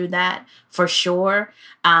runs through that for sure.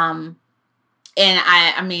 And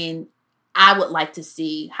I would like to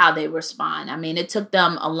see how they respond. I mean, it took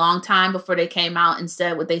them a long time before they came out and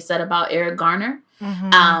said what they said about Eric Garner,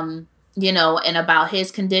 and about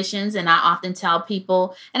his conditions. And I often tell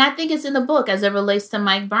people, and I think it's in the book as it relates to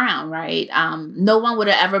Mike Brown, right? No one would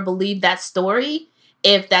have ever believed that story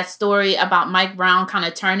if that story about Mike Brown kind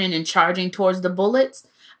of turning and charging towards the bullets,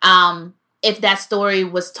 if that story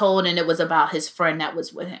was told and it was about his friend that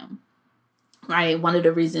was with him. Right. One of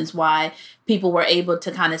the reasons why people were able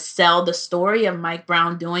to kind of sell the story of Mike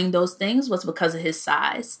Brown doing those things was because of his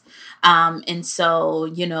size. And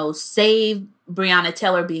so, save Breonna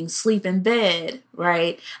Taylor being asleep in bed.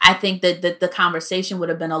 Right. I think that the conversation would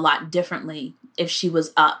have been a lot differently if she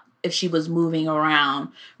was up, if she was moving around.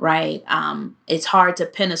 Right. It's hard to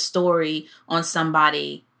pin a story on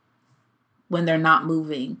somebody when they're not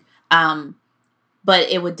moving. But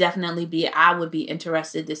it would definitely be, I would be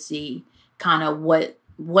interested to see kind of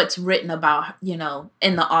what's written about, in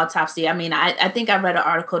the autopsy. I mean, I think I read an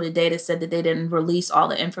article today that said that they didn't release all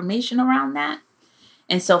the information around that.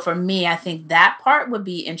 And so for me, I think that part would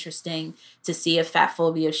be interesting to see if fat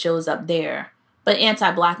phobia shows up there. But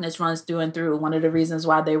anti-Blackness runs through and through. One of the reasons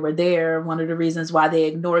why they were there, one of the reasons why they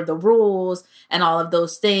ignored the rules and all of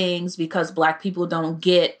those things, because Black people don't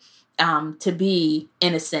get to be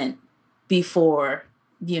innocent before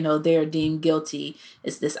they're deemed guilty.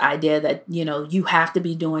 It's this idea that, you have to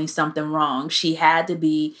be doing something wrong. She had to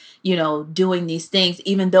be, doing these things,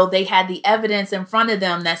 even though they had the evidence in front of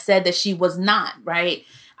them that said that she was not, right?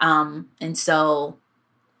 And so,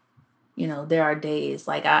 there are days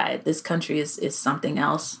like this country is something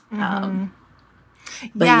else. But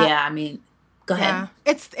yeah, I mean, go ahead.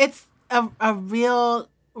 It's a real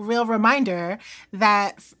reminder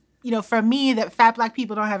that, for me, that fat Black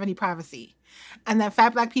people don't have any privacy. And that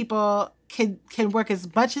fat Black people can work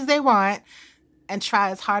as much as they want and try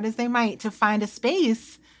as hard as they might to find a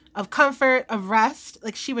space of comfort, of rest.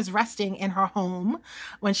 Like, she was resting in her home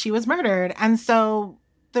when she was murdered. And so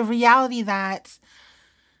the reality that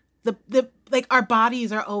our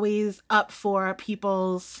bodies are always up for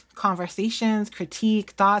people's conversations,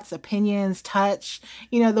 critique, thoughts, opinions, touch,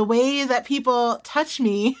 the way that people touch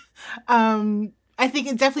me, I think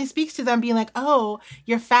it definitely speaks to them being like, oh,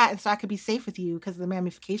 you're fat, and so I could be safe with you because of the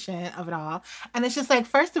ramification of it all. And it's just like,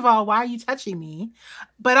 first of all, why are you touching me?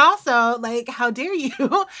 But also, like, how dare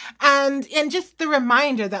you? And just the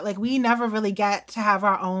reminder that, like, we never really get to have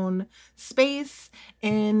our own space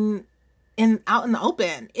out in the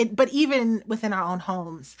open, but even within our own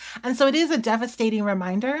homes. And so it is a devastating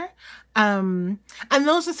reminder. And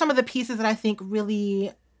those are some of the pieces that I think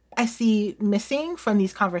really I see missing from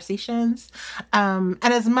these conversations. And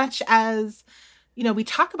as much as, we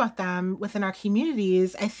talk about them within our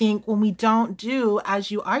communities, I think when we don't do,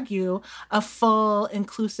 as you argue, a full,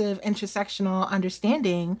 inclusive, intersectional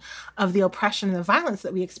understanding of the oppression and the violence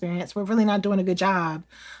that we experience, we're really not doing a good job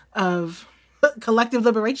of collective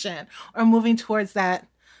liberation or moving towards that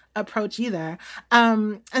approach either.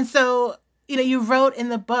 And so, you wrote in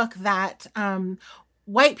the book that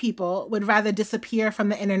white people would rather disappear from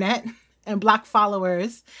the internet and Black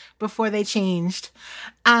followers before they changed.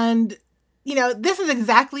 And, this is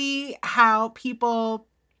exactly how people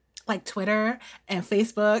like Twitter and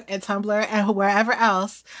Facebook and Tumblr and wherever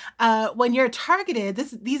else, when you're targeted,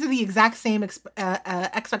 these are the exact same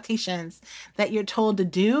expectations that you're told to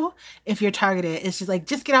do if you're targeted. It's just like,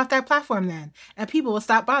 just get off that platform then, and people will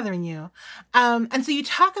stop bothering you. And so you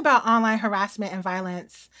talk about online harassment and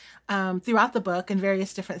violence throughout the book in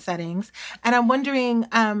various different settings. And I'm wondering,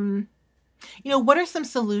 what are some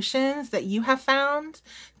solutions that you have found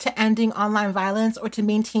to ending online violence or to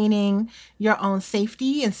maintaining your own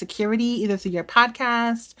safety and security, either through your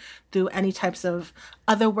podcast, through any types of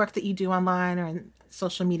other work that you do online or in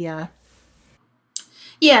social media?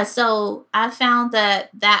 Yeah, so I found that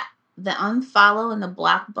the unfollow and the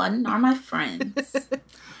block button are my friends.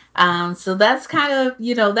 So that's kind of,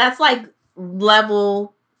 that's like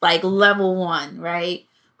level 1, right?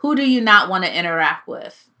 Who do you not want to interact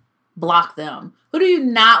with? Block them. Who do you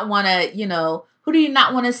not want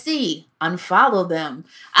to see? Unfollow them.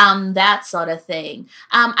 That sort of thing.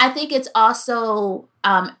 I think it's also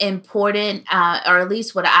important, or at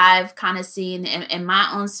least what I've kind of seen in my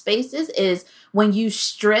own spaces, is when you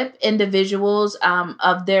strip individuals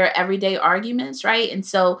of their everyday arguments, right? And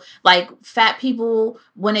so like fat people,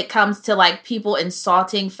 when it comes to like people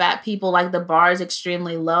insulting fat people, like the bar is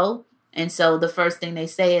extremely low. And so the first thing they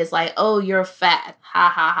say is like, oh, you're fat.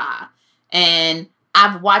 Ha, ha, ha. And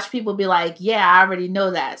I've watched people be like, yeah, I already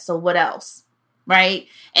know that. So what else? Right.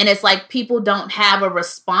 And it's like people don't have a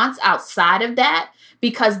response outside of that,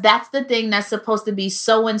 because that's the thing that's supposed to be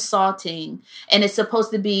so insulting. And it's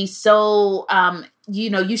supposed to be so,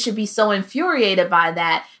 you should be so infuriated by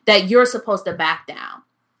that you're supposed to back down.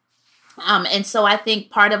 And so I think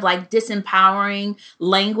part of like disempowering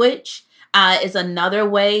language is another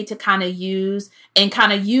way to kind of use and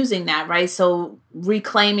kind of using that, right? So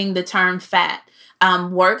reclaiming the term fat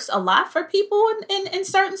works a lot for people in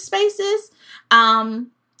certain spaces. And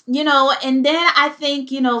then I think,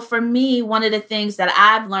 for me, one of the things that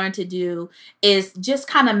I've learned to do is just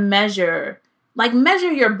kind of measure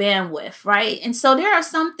your bandwidth, right? And so there are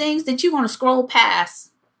some things that you want to scroll past.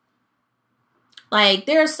 Like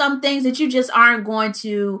there are some things that you just aren't going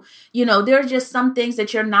to, there are just some things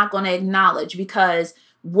that you're not going to acknowledge, because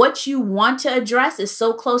what you want to address is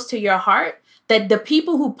so close to your heart that the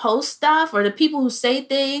people who post stuff or the people who say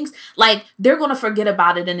things, like they're going to forget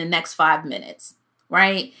about it in the next 5 minutes.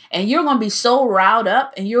 Right. And you're going to be so riled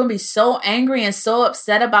up and you're going to be so angry and so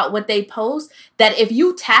upset about what they post that if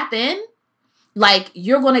you tap in, like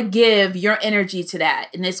you're going to give your energy to that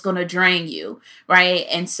and it's going to drain you. Right.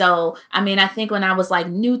 And so, I think when I was like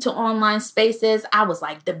new to online spaces, I was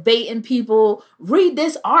like debating people, read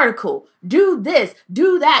this article, do this,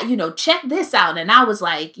 do that, check this out. And I was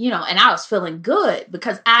like, and I was feeling good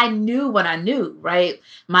because I knew what I knew. Right.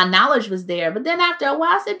 My knowledge was there. But then after a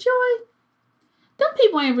while I said, Joy, them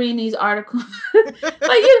people ain't reading these articles.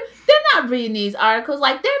 They're not reading these articles.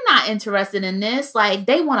 Like they're not interested in this. Like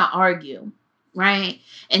they want to argue. Right.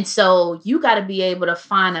 And so you got to be able to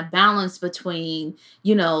find a balance between,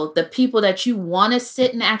 the people that you want to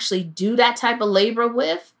sit and actually do that type of labor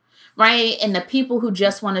with. Right. And the people who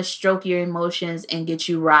just want to stroke your emotions and get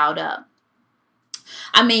you riled up.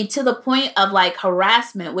 To the point of like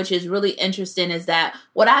harassment, which is really interesting, is that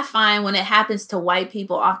what I find when it happens to white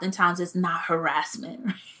people, oftentimes it's not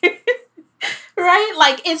harassment. Right.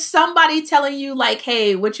 Like it's somebody telling you like,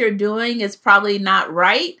 hey, what you're doing is probably not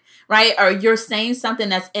right. Right. Or you're saying something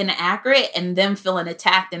that's inaccurate and them feeling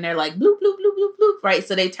attacked and they're like, bloop, bloop, bloop, bloop, bloop. Right.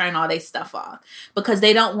 So they turn all their stuff off because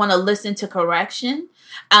they don't want to listen to correction.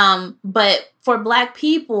 But for Black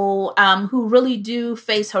people who really do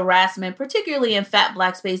face harassment, particularly in fat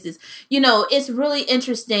Black spaces, it's really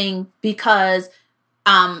interesting because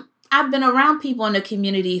I've been around people in the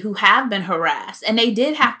community who have been harassed and they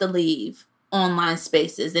did have to leave online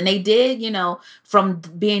spaces, and they did, from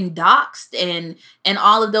being doxxed and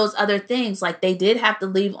all of those other things, like they did have to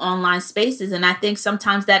leave online spaces. And I think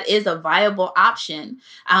sometimes that is a viable option.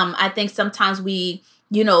 I think sometimes we,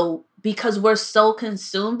 because we're so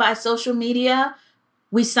consumed by social media,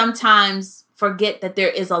 we sometimes forget that there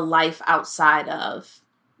is a life outside of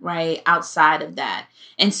that.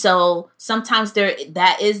 And so sometimes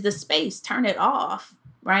that is the space. Turn it off.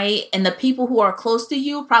 Right. And the people who are close to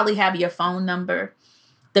you probably have your phone number.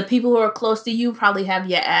 The people who are close to you probably have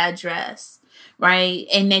your address. Right.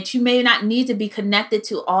 And that you may not need to be connected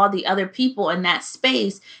to all the other people in that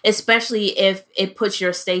space, especially if it puts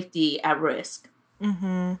your safety at risk.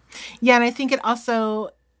 Mm-hmm. Yeah. And I think it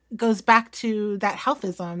also goes back to that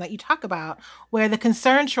healthism that you talk about, where the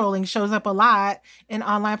concern trolling shows up a lot in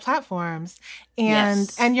online platforms.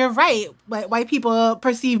 And you're right, white people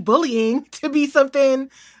perceive bullying to be something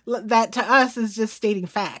that to us is just stating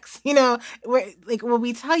facts. You know, when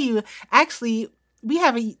we tell you, actually, we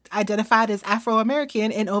haven't identified as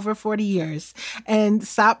Afro-American in over 40 years, and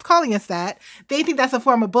stop calling us that. They think that's a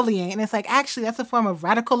form of bullying. And it's like, actually, that's a form of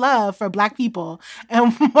radical love for Black people.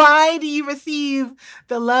 And why do you receive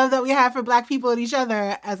the love that we have for Black people and each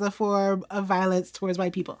other as a form of violence towards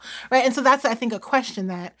white people? Right. And so that's, I think, a question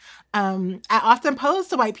that I often pose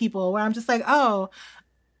to white people, where I'm just like, oh,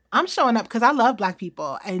 I'm showing up because I love Black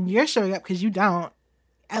people, and you're showing up because you don't.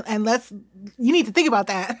 And you need to think about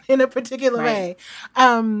that in a particular way.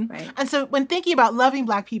 And so when thinking about loving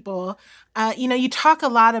Black people, you talk a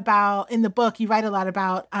lot about, in the book, you write a lot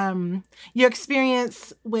about your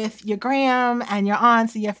experience with your gram and your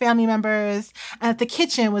aunts and your family members, and that the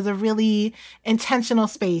kitchen was a really intentional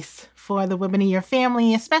space for the women in your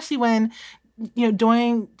family, especially when,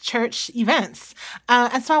 doing church events.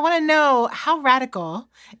 And so I want to know, how radical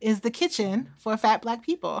is the kitchen for fat Black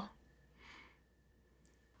people?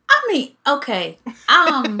 I mean, okay.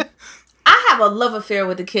 I have a love affair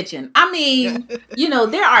with the kitchen. I mean,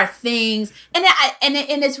 there are things, and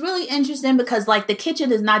it's really interesting because, like, the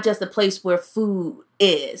kitchen is not just a place where food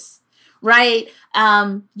is, right?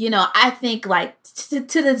 I think, like, to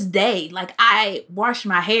this day, like, I wash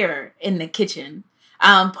my hair in the kitchen.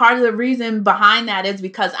 Part of the reason behind that is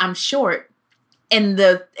because I'm short, and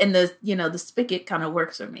the spigot kind of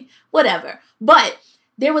works for me, whatever. But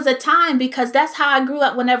there was a time, because that's how I grew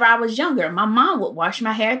up whenever I was younger. My mom would wash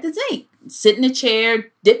my hair at the sink, sit in a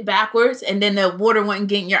chair, dip backwards, and then the water wouldn't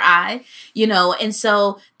get in your eye, And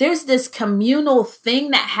so there's this communal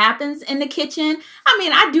thing that happens in the kitchen. I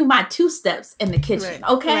mean, I do my 2 steps in the kitchen,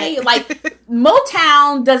 okay? Right. Like,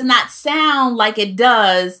 Motown does not sound like it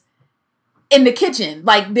does in the kitchen.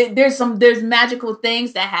 Like, there's magical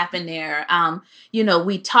things that happen there.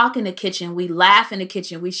 We talk in the kitchen, we laugh in the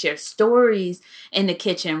kitchen, we share stories in the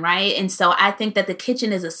kitchen, right? And so I think that the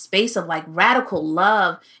kitchen is a space of, like, radical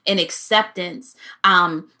love and acceptance,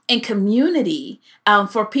 and community,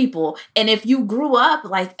 for people. And if you grew up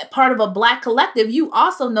like part of a Black collective, you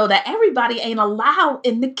also know that everybody ain't allowed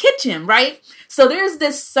in the kitchen, right? So there's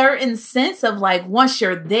this certain sense of, like, once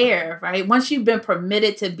you're there, right? Once you've been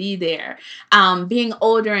permitted to be there, being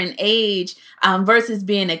older in age, versus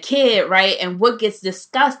being a kid, right? And what gets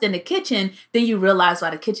discussed in the kitchen, then you realize why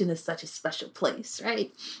the kitchen is such a special place,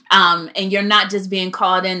 right? And you're not just being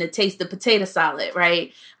called in to taste the potato salad,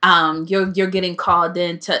 right? You're getting called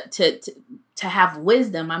in to have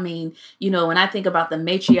wisdom. I mean, when I think about the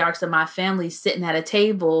matriarchs of my family sitting at a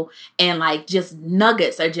table, and, like, just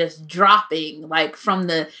nuggets are just dropping, like, from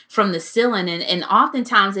the ceiling, and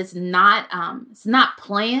oftentimes it's not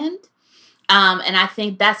planned. And I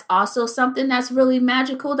think that's also something that's really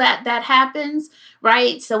magical that happens,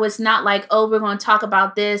 right? So it's not like, oh, we're going to talk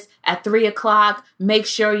about this at 3:00. Make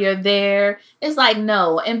sure you're there. It's like,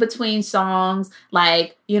 no, in between songs,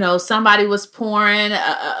 like, somebody was pouring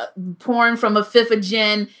from a 5th of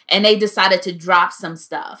gin, and they decided to drop some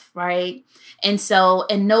stuff, right? And so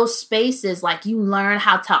in those spaces, like, you learn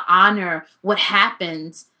how to honor what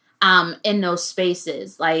happens in those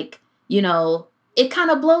spaces. Like, it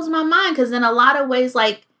kind of blows my mind, because in a lot of ways,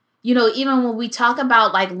 like, even when we talk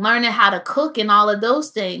about, like, learning how to cook and all of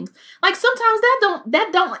those things, like, sometimes that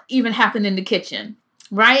don't even happen in the kitchen,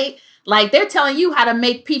 right? Like, they're telling you how to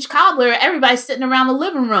make peach cobbler. Everybody's sitting around the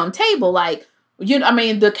living room table, like,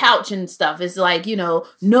 the couch and stuff is like,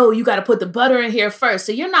 no, you got to put the butter in here first.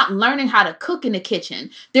 So you're not learning how to cook in the kitchen.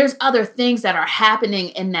 There's other things that are happening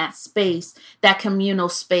in that space, that communal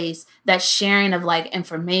space, that sharing of, like,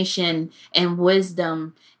 information and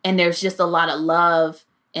wisdom. And there's just a lot of love.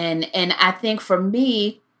 And I think for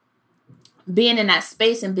me, being in that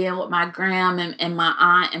space and being with my gram and my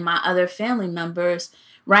aunt and my other family members,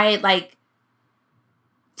 right? Like,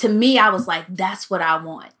 to me, I was like, that's what I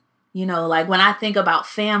want. Like, when I think about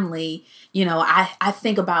family, I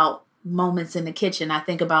think about moments in the kitchen. I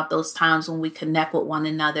think about those times when we connect with one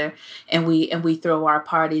another, and we throw our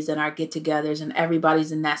parties and our get-togethers, and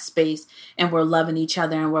everybody's in that space, and we're loving each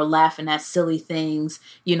other, and we're laughing at silly things,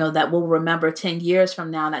 that we'll remember 10 years from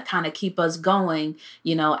now, that kind of keep us going,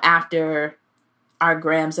 after our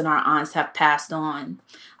grams and our aunts have passed on.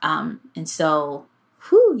 And so,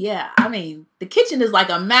 yeah, I mean, the kitchen is like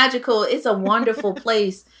it's a wonderful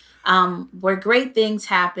place, where great things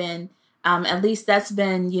happen. At least that's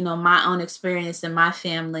been, my own experience in my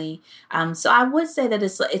family. So I would say that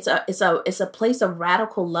it's a place of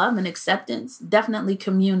radical love and acceptance, definitely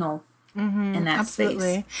communal. in that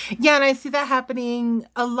Absolutely. space. Yeah, and I see that happening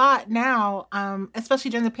a lot now,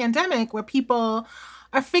 especially during the pandemic, where people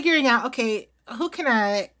are figuring out, okay, who can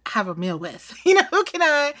I have a meal with? Who can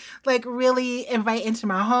I like really invite into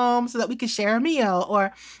my home so that we can share a meal?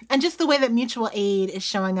 And just the way that mutual aid is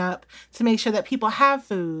showing up to make sure that people have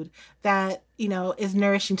food that, is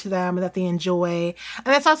nourishing to them and that they enjoy. And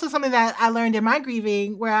that's also something that I learned in my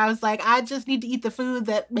grieving, where I was like, I just need to eat the food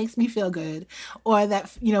that makes me feel good or that,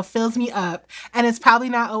 fills me up. And it's probably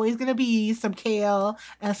not always going to be some kale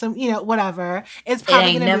and some, whatever. It's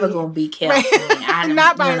probably never going to be kale. Right?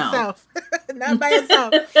 Not by itself. Not by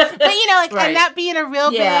itself. But, right. And that being a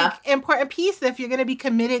real big important piece if you're going to be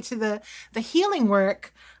committed to the healing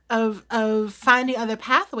work of finding other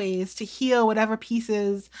pathways to heal whatever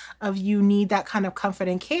pieces of you need that kind of comfort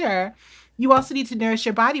and care. You also need to nourish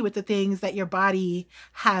your body with the things that your body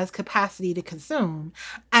has capacity to consume.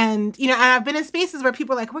 And, and I've been in spaces where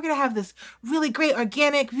people are like, we're going to have this really great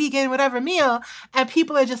organic, vegan, whatever meal. And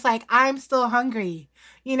people are just like, I'm still hungry.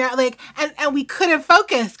 And we couldn't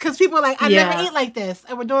focus because people are like, I never eat like this.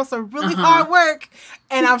 And we're doing some really hard work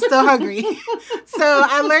and I'm still hungry. So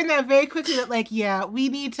I learned that very quickly that we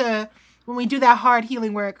need to, when we do that hard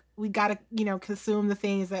healing work, we got to, consume the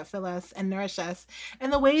things that fill us and nourish us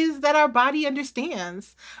in the ways that our body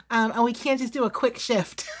understands. And we can't just do a quick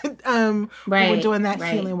shift when we're doing that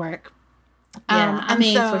healing work.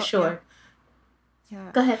 For sure.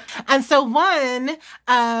 Yeah. Go ahead. And so one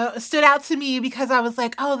stood out to me because I was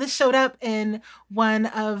like, oh, this showed up in one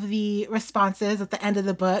of the responses at the end of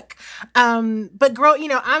the book. But I'm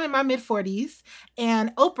in my mid-40s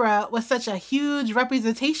and Oprah was such a huge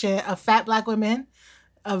representation of fat Black women,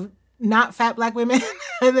 of not fat Black women.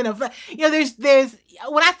 And then, there's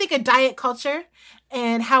when I think of diet culture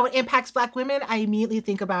and how it impacts Black women, I immediately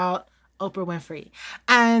think about Oprah Winfrey.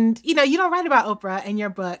 And, you don't write about Oprah in your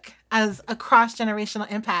book as a cross-generational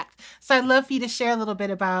impact. So I'd love for you to share a little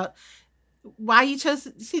bit about why you chose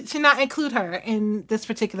to not include her in this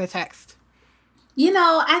particular text.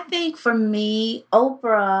 I think for me,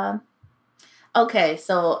 Oprah, okay,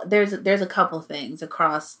 so there's a couple things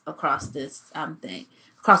across this thing,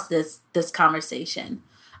 across this conversation.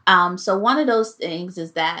 So one of those things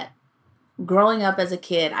is that growing up as a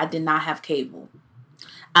kid, I did not have cable.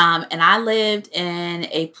 And I lived in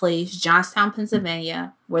a place, Johnstown,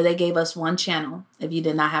 Pennsylvania, where they gave us one channel if you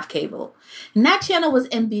did not have cable. And that channel was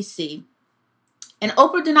NBC. And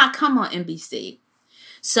Oprah did not come on NBC.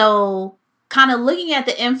 So kind of looking at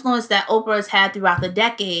the influence that Oprah has had throughout the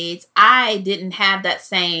decades, I didn't have that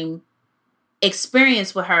same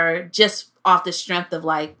experience with her just off the strength of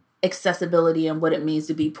like accessibility and what it means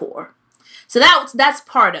to be poor. So that's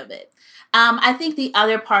part of it. I think the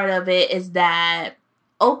other part of it is that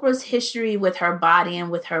Oprah's history with her body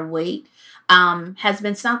and with her weight has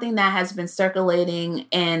been something that has been circulating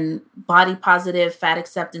in body positive fat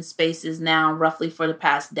acceptance spaces now roughly for the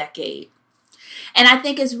past decade. And I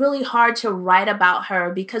think it's really hard to write about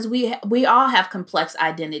her because we all have complex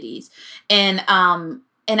identities. And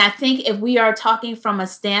I think if we are talking from a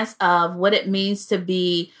stance of what it means to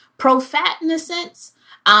be pro-fat in a sense,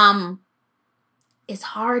 it's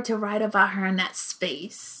hard to write about her in that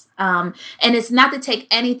space. And it's not to take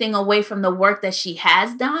anything away from the work that she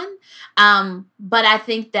has done. But I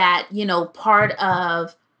think that, part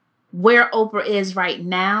of where Oprah is right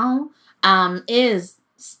now is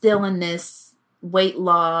still in this weight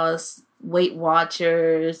loss, Weight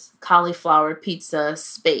Watchers, cauliflower pizza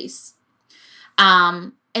space.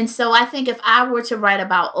 And so I think if I were to write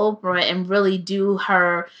about Oprah and really do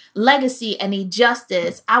her legacy any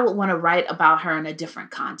justice, I would want to write about her in a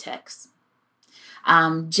different context.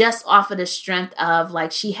 Just off of the strength of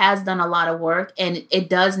like, she has done a lot of work and it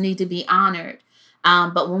does need to be honored.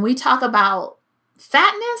 But when we talk about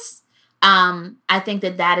fatness, I think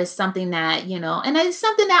that is something that, and it's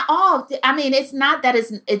something that it's not that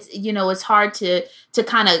it's it's hard to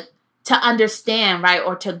kind of, to understand, right.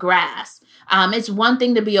 Or to grasp. It's one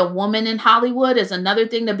thing to be a woman in Hollywood. It's another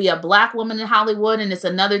thing to be a Black woman in Hollywood. And it's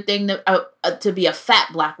another thing to be a fat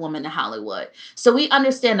Black woman in Hollywood. So we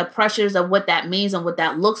understand the pressures of what that means and what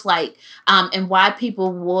that looks like, and why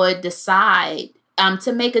people would decide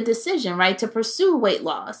to make a decision, right, to pursue weight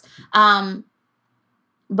loss.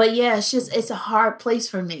 But yeah, it's a hard place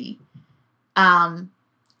for me.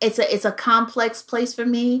 It's a complex place for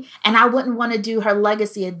me. And I wouldn't want to do her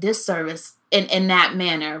legacy a disservice in that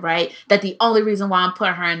manner, right? That the only reason why I'm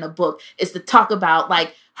putting her in the book is to talk about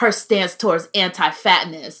like her stance towards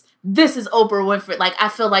anti-fatness. This is Oprah Winfrey. Like, I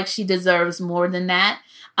feel like she deserves more than that.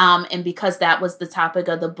 And because that was the topic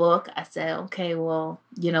of the book, I said, okay, well,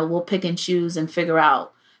 we'll pick and choose and figure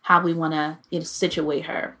out how we want to situate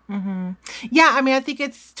her. Mm-hmm. Yeah, I mean, I think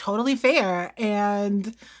it's totally fair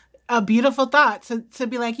and a beautiful thought to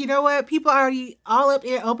be like, you know what, people are already all up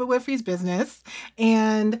in Oprah Winfrey's business,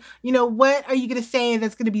 and what are you going to say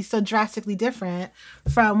that's going to be so drastically different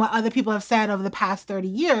from what other people have said over the past 30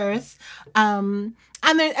 years? And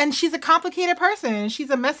she's a complicated person. She's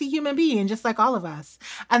a messy human being, just like all of us.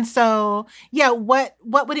 And so, yeah, what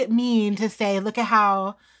would it mean to say, look at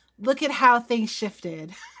how things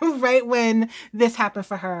shifted right when this happened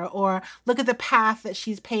for her, or look at the path that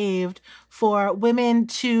she's paved for women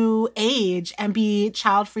to age and be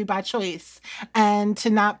child-free by choice and to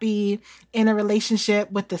not be in a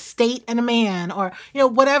relationship with the state and a man, or,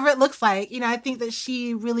 whatever it looks like. I think that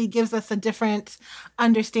she really gives us a different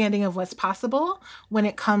understanding of what's possible when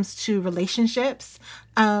it comes to relationships.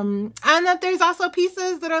 And that there's also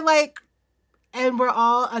pieces that are like, and we're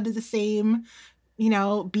all under the same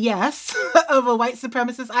BS of a white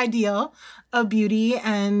supremacist ideal of beauty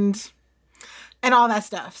and all that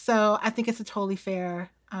stuff. So I think it's a totally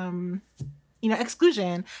fair,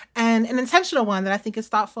 exclusion, and an intentional one that I think is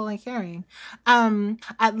thoughtful and caring.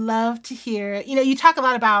 I'd love to hear, you talk a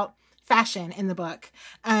lot about fashion in the book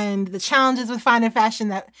and the challenges with finding fashion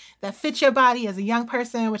that fits your body as a young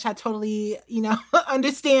person, which I totally,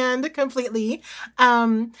 understand completely.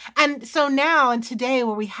 And so now and today,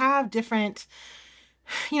 where we have different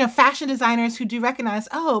fashion designers who do recognize,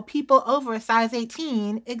 people over a size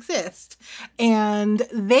 18 exist. And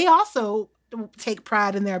they also take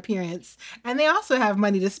pride in their appearance. And they also have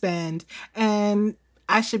money to spend. And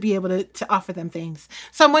I should be able to offer them things.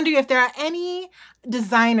 So I'm wondering if there are any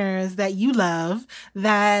designers that you love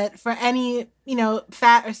that for any,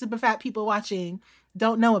 fat or super fat people watching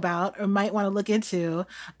don't know about or might want to look into.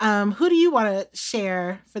 Who do you want to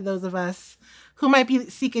share for those of us who might be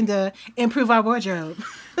seeking to improve our wardrobe?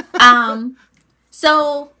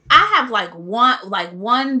 So I have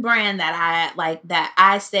one brand that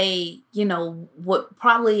I say, would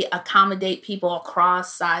probably accommodate people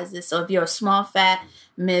across sizes. So if you're a small fat,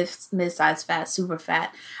 mid-size fat, super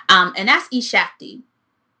fat, and that's eShakti.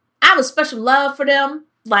 I have a special love for them.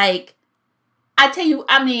 Like, I tell you,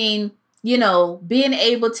 I mean, being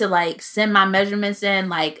able to send my measurements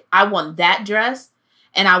in, I want that dress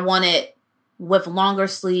and I want it with longer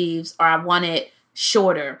sleeves, or I want it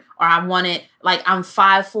shorter, or I want it I'm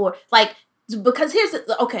 5'4", because here's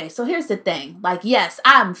the thing. Yes,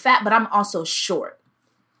 I'm fat, but I'm also short.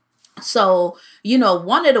 So,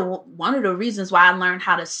 one of the reasons why I learned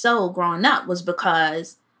how to sew growing up was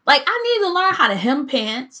because I needed to learn how to hem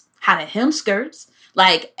pants, how to hem skirts.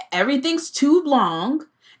 Everything's too long.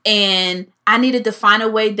 And I needed to find a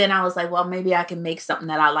way. Then I was like, well, maybe I can make something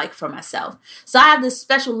that I like for myself. So I have this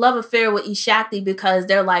special love affair with eShakti because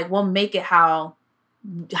they're like, we'll make it how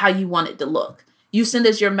you want it to look. You send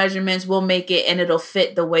us your measurements, we'll make it, and it'll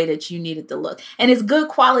fit the way that you need it to look. And it's good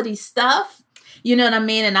quality stuff. You know what I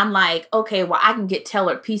mean? And I'm like, okay, well, I can get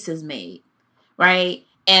tailored pieces made, right?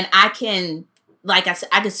 And I can, like I said,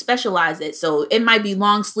 I can specialize it. So it might be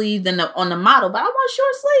long sleeve on the model, but I want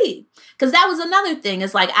short sleeve. Because that was another thing.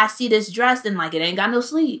 It's I see this dress and it ain't got no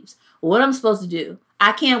sleeves. What am I supposed to do?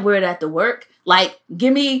 I can't wear it to work.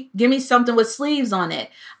 Give me something with sleeves on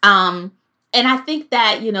it. And I think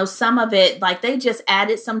that, some of it, they just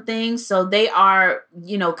added some things. So they are,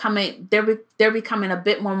 they're becoming a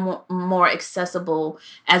bit more accessible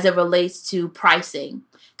as it relates to pricing.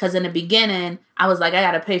 Because in the beginning, I was like, I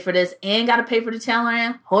got to pay for this and got to pay for the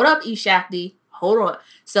tailoring. Hold up, eShakti. Hold on.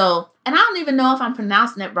 So, and I don't even know if I'm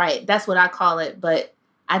pronouncing it right. That's what I call it. But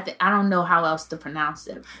I don't know how else to pronounce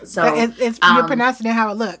it. So you're pronouncing it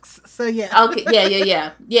how it looks. So yeah. Okay.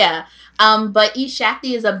 Yeah. But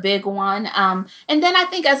eShakti is a big one. And then I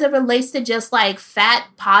think as it relates to just fat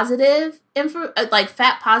positive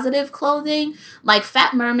clothing,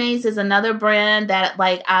 Fat Mermaids is another brand that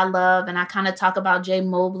I love, and I kind of talk about Jay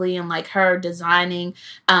Mobley and her designing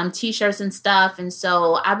t-shirts and stuff. And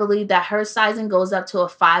so I believe that her sizing goes up to a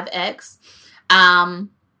 5X.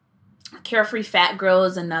 Carefree Fat Girl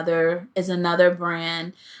is another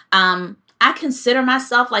brand. I consider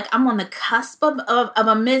myself I'm on the cusp of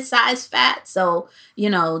a mid-size fat. So,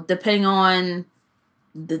 depending on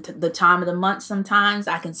the time of the month, sometimes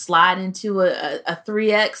I can slide into a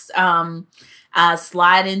 3X,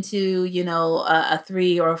 slide into, a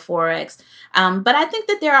 3 or a 4X. But I think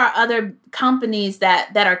that there are other companies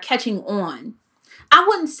that are catching on. I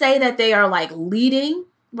wouldn't say that they are leading,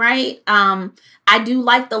 right? I do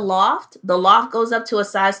like the Loft. The Loft goes up to a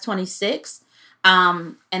size 26.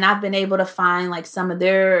 And I've been able to find some of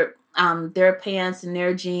their their pants and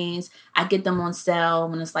their jeans, I get them on sale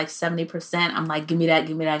when it's like 70%. I'm like, give me that,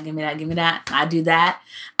 give me that, give me that, give me that. I do that.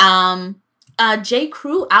 J.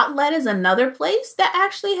 Crew Outlet is another place that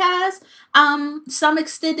actually has some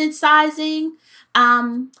extended sizing.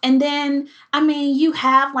 And then, I mean, you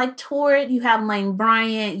have like Torrid, you have Lane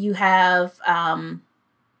Bryant, you have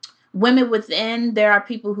Women Within. There are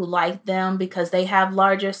people who like them because they have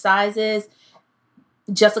larger sizes.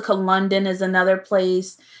 Jessica London is another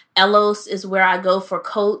place. Elos is where I go for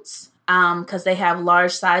coats because they have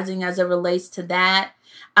large sizing as it relates to that.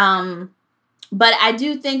 But I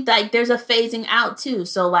do think like there's a phasing out too.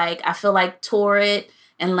 So like I feel like Torrid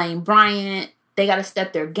and Lane Bryant, they got to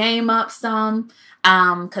step their game up some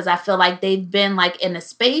because I feel like they've been like in a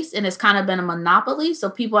space and it's kind of been a monopoly. So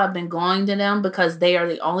people have been going to them because they are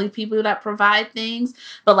the only people that provide things.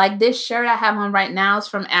 But like this shirt I have on right now is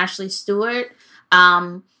from Ashley Stewart.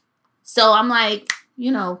 So I'm like,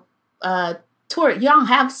 Torrid, you don't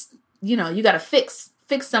have, you got to fix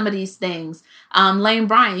some of these things. Lane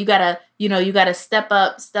Bryant, you gotta step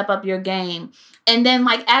up your game. And then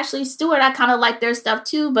like Ashley Stewart, I kind of like their stuff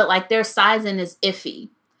too, but like their sizing is iffy.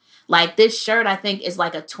 Like this shirt, I think is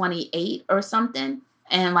like a 28 or something.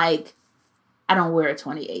 And like, I don't wear a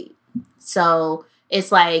 28. So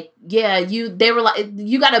it's like, yeah, they were like,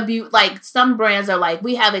 you gotta be like, some brands are like,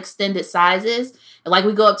 we have extended sizes. Like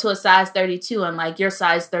we go up to a size 32 and like your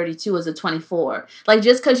size 32 is a 24. Like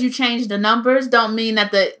just because you change the numbers don't mean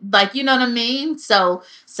that you know what I mean? So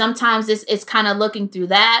sometimes it's kind of looking through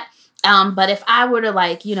that. But if I were to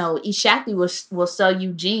like, Ishakli will sell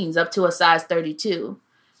you jeans up to a size 32.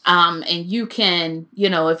 And you can,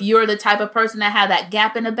 if you're the type of person that have that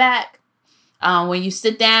gap in the back, when you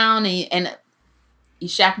sit down and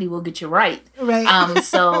Ishakli will get you right. Right.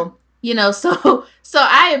 So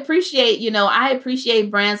I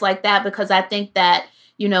appreciate brands like that because I think that,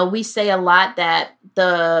 we say a lot that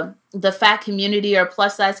the fat community or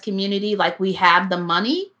plus size community, like we have the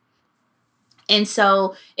money. And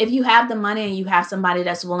so if you have the money and you have somebody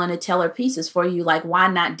that's willing to tailor pieces for you, like why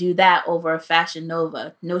not do that over a Fashion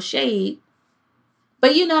Nova? No shade.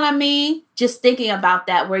 But you know what I mean? Just thinking about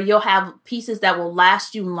that, where you'll have pieces that will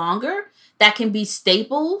last you longer, that can be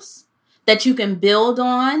staples that you can build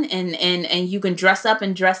on and you can dress up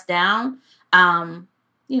and dress down, for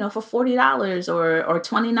 $40 or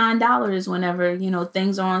 $29 whenever,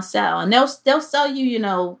 things are on sale. And they'll sell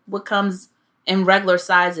you, what comes in regular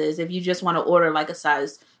sizes if you just want to order like a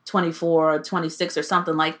size 24 or 26 or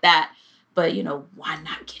something like that. But, why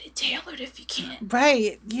not get it tailored if you can?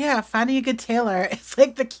 Right. Yeah. Finding a good tailor is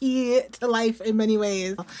like the key to life in many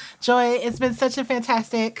ways. Joy, it's been such a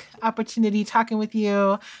fantastic opportunity talking with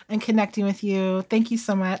you and connecting with you. Thank you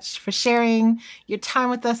so much for sharing your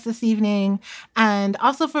time with us this evening and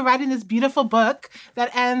also for writing this beautiful book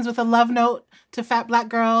that ends with a love note to fat Black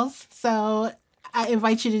girls. So I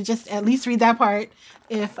invite you to just at least read that part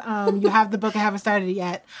if you have the book and haven't started it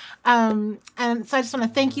yet. And so I just want to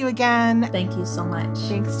thank you again. Thank you so much.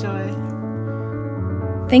 Thanks, Joy.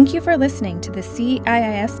 Thank you for listening to the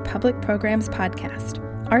CIIS Public Programs Podcast.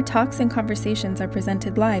 Our talks and conversations are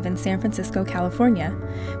presented live in San Francisco, California.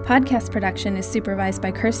 Podcast production is supervised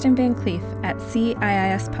by Kirsten Van Cleef at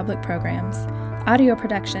CIIS Public Programs. Audio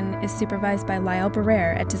production is supervised by Lyle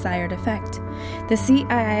Barrere at Desired Effect. The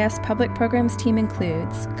CIIS Public Programs team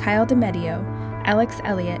includes Kyle DeMedio, Alex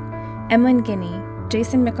Elliott, Emlyn Guinea,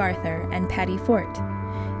 Jason MacArthur, and Patty Fort.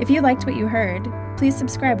 If you liked what you heard, please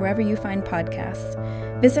subscribe wherever you find podcasts.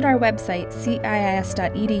 Visit our website,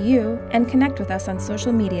 ciis.edu, and connect with us on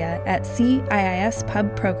social media at CIIS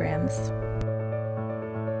Pub Programs.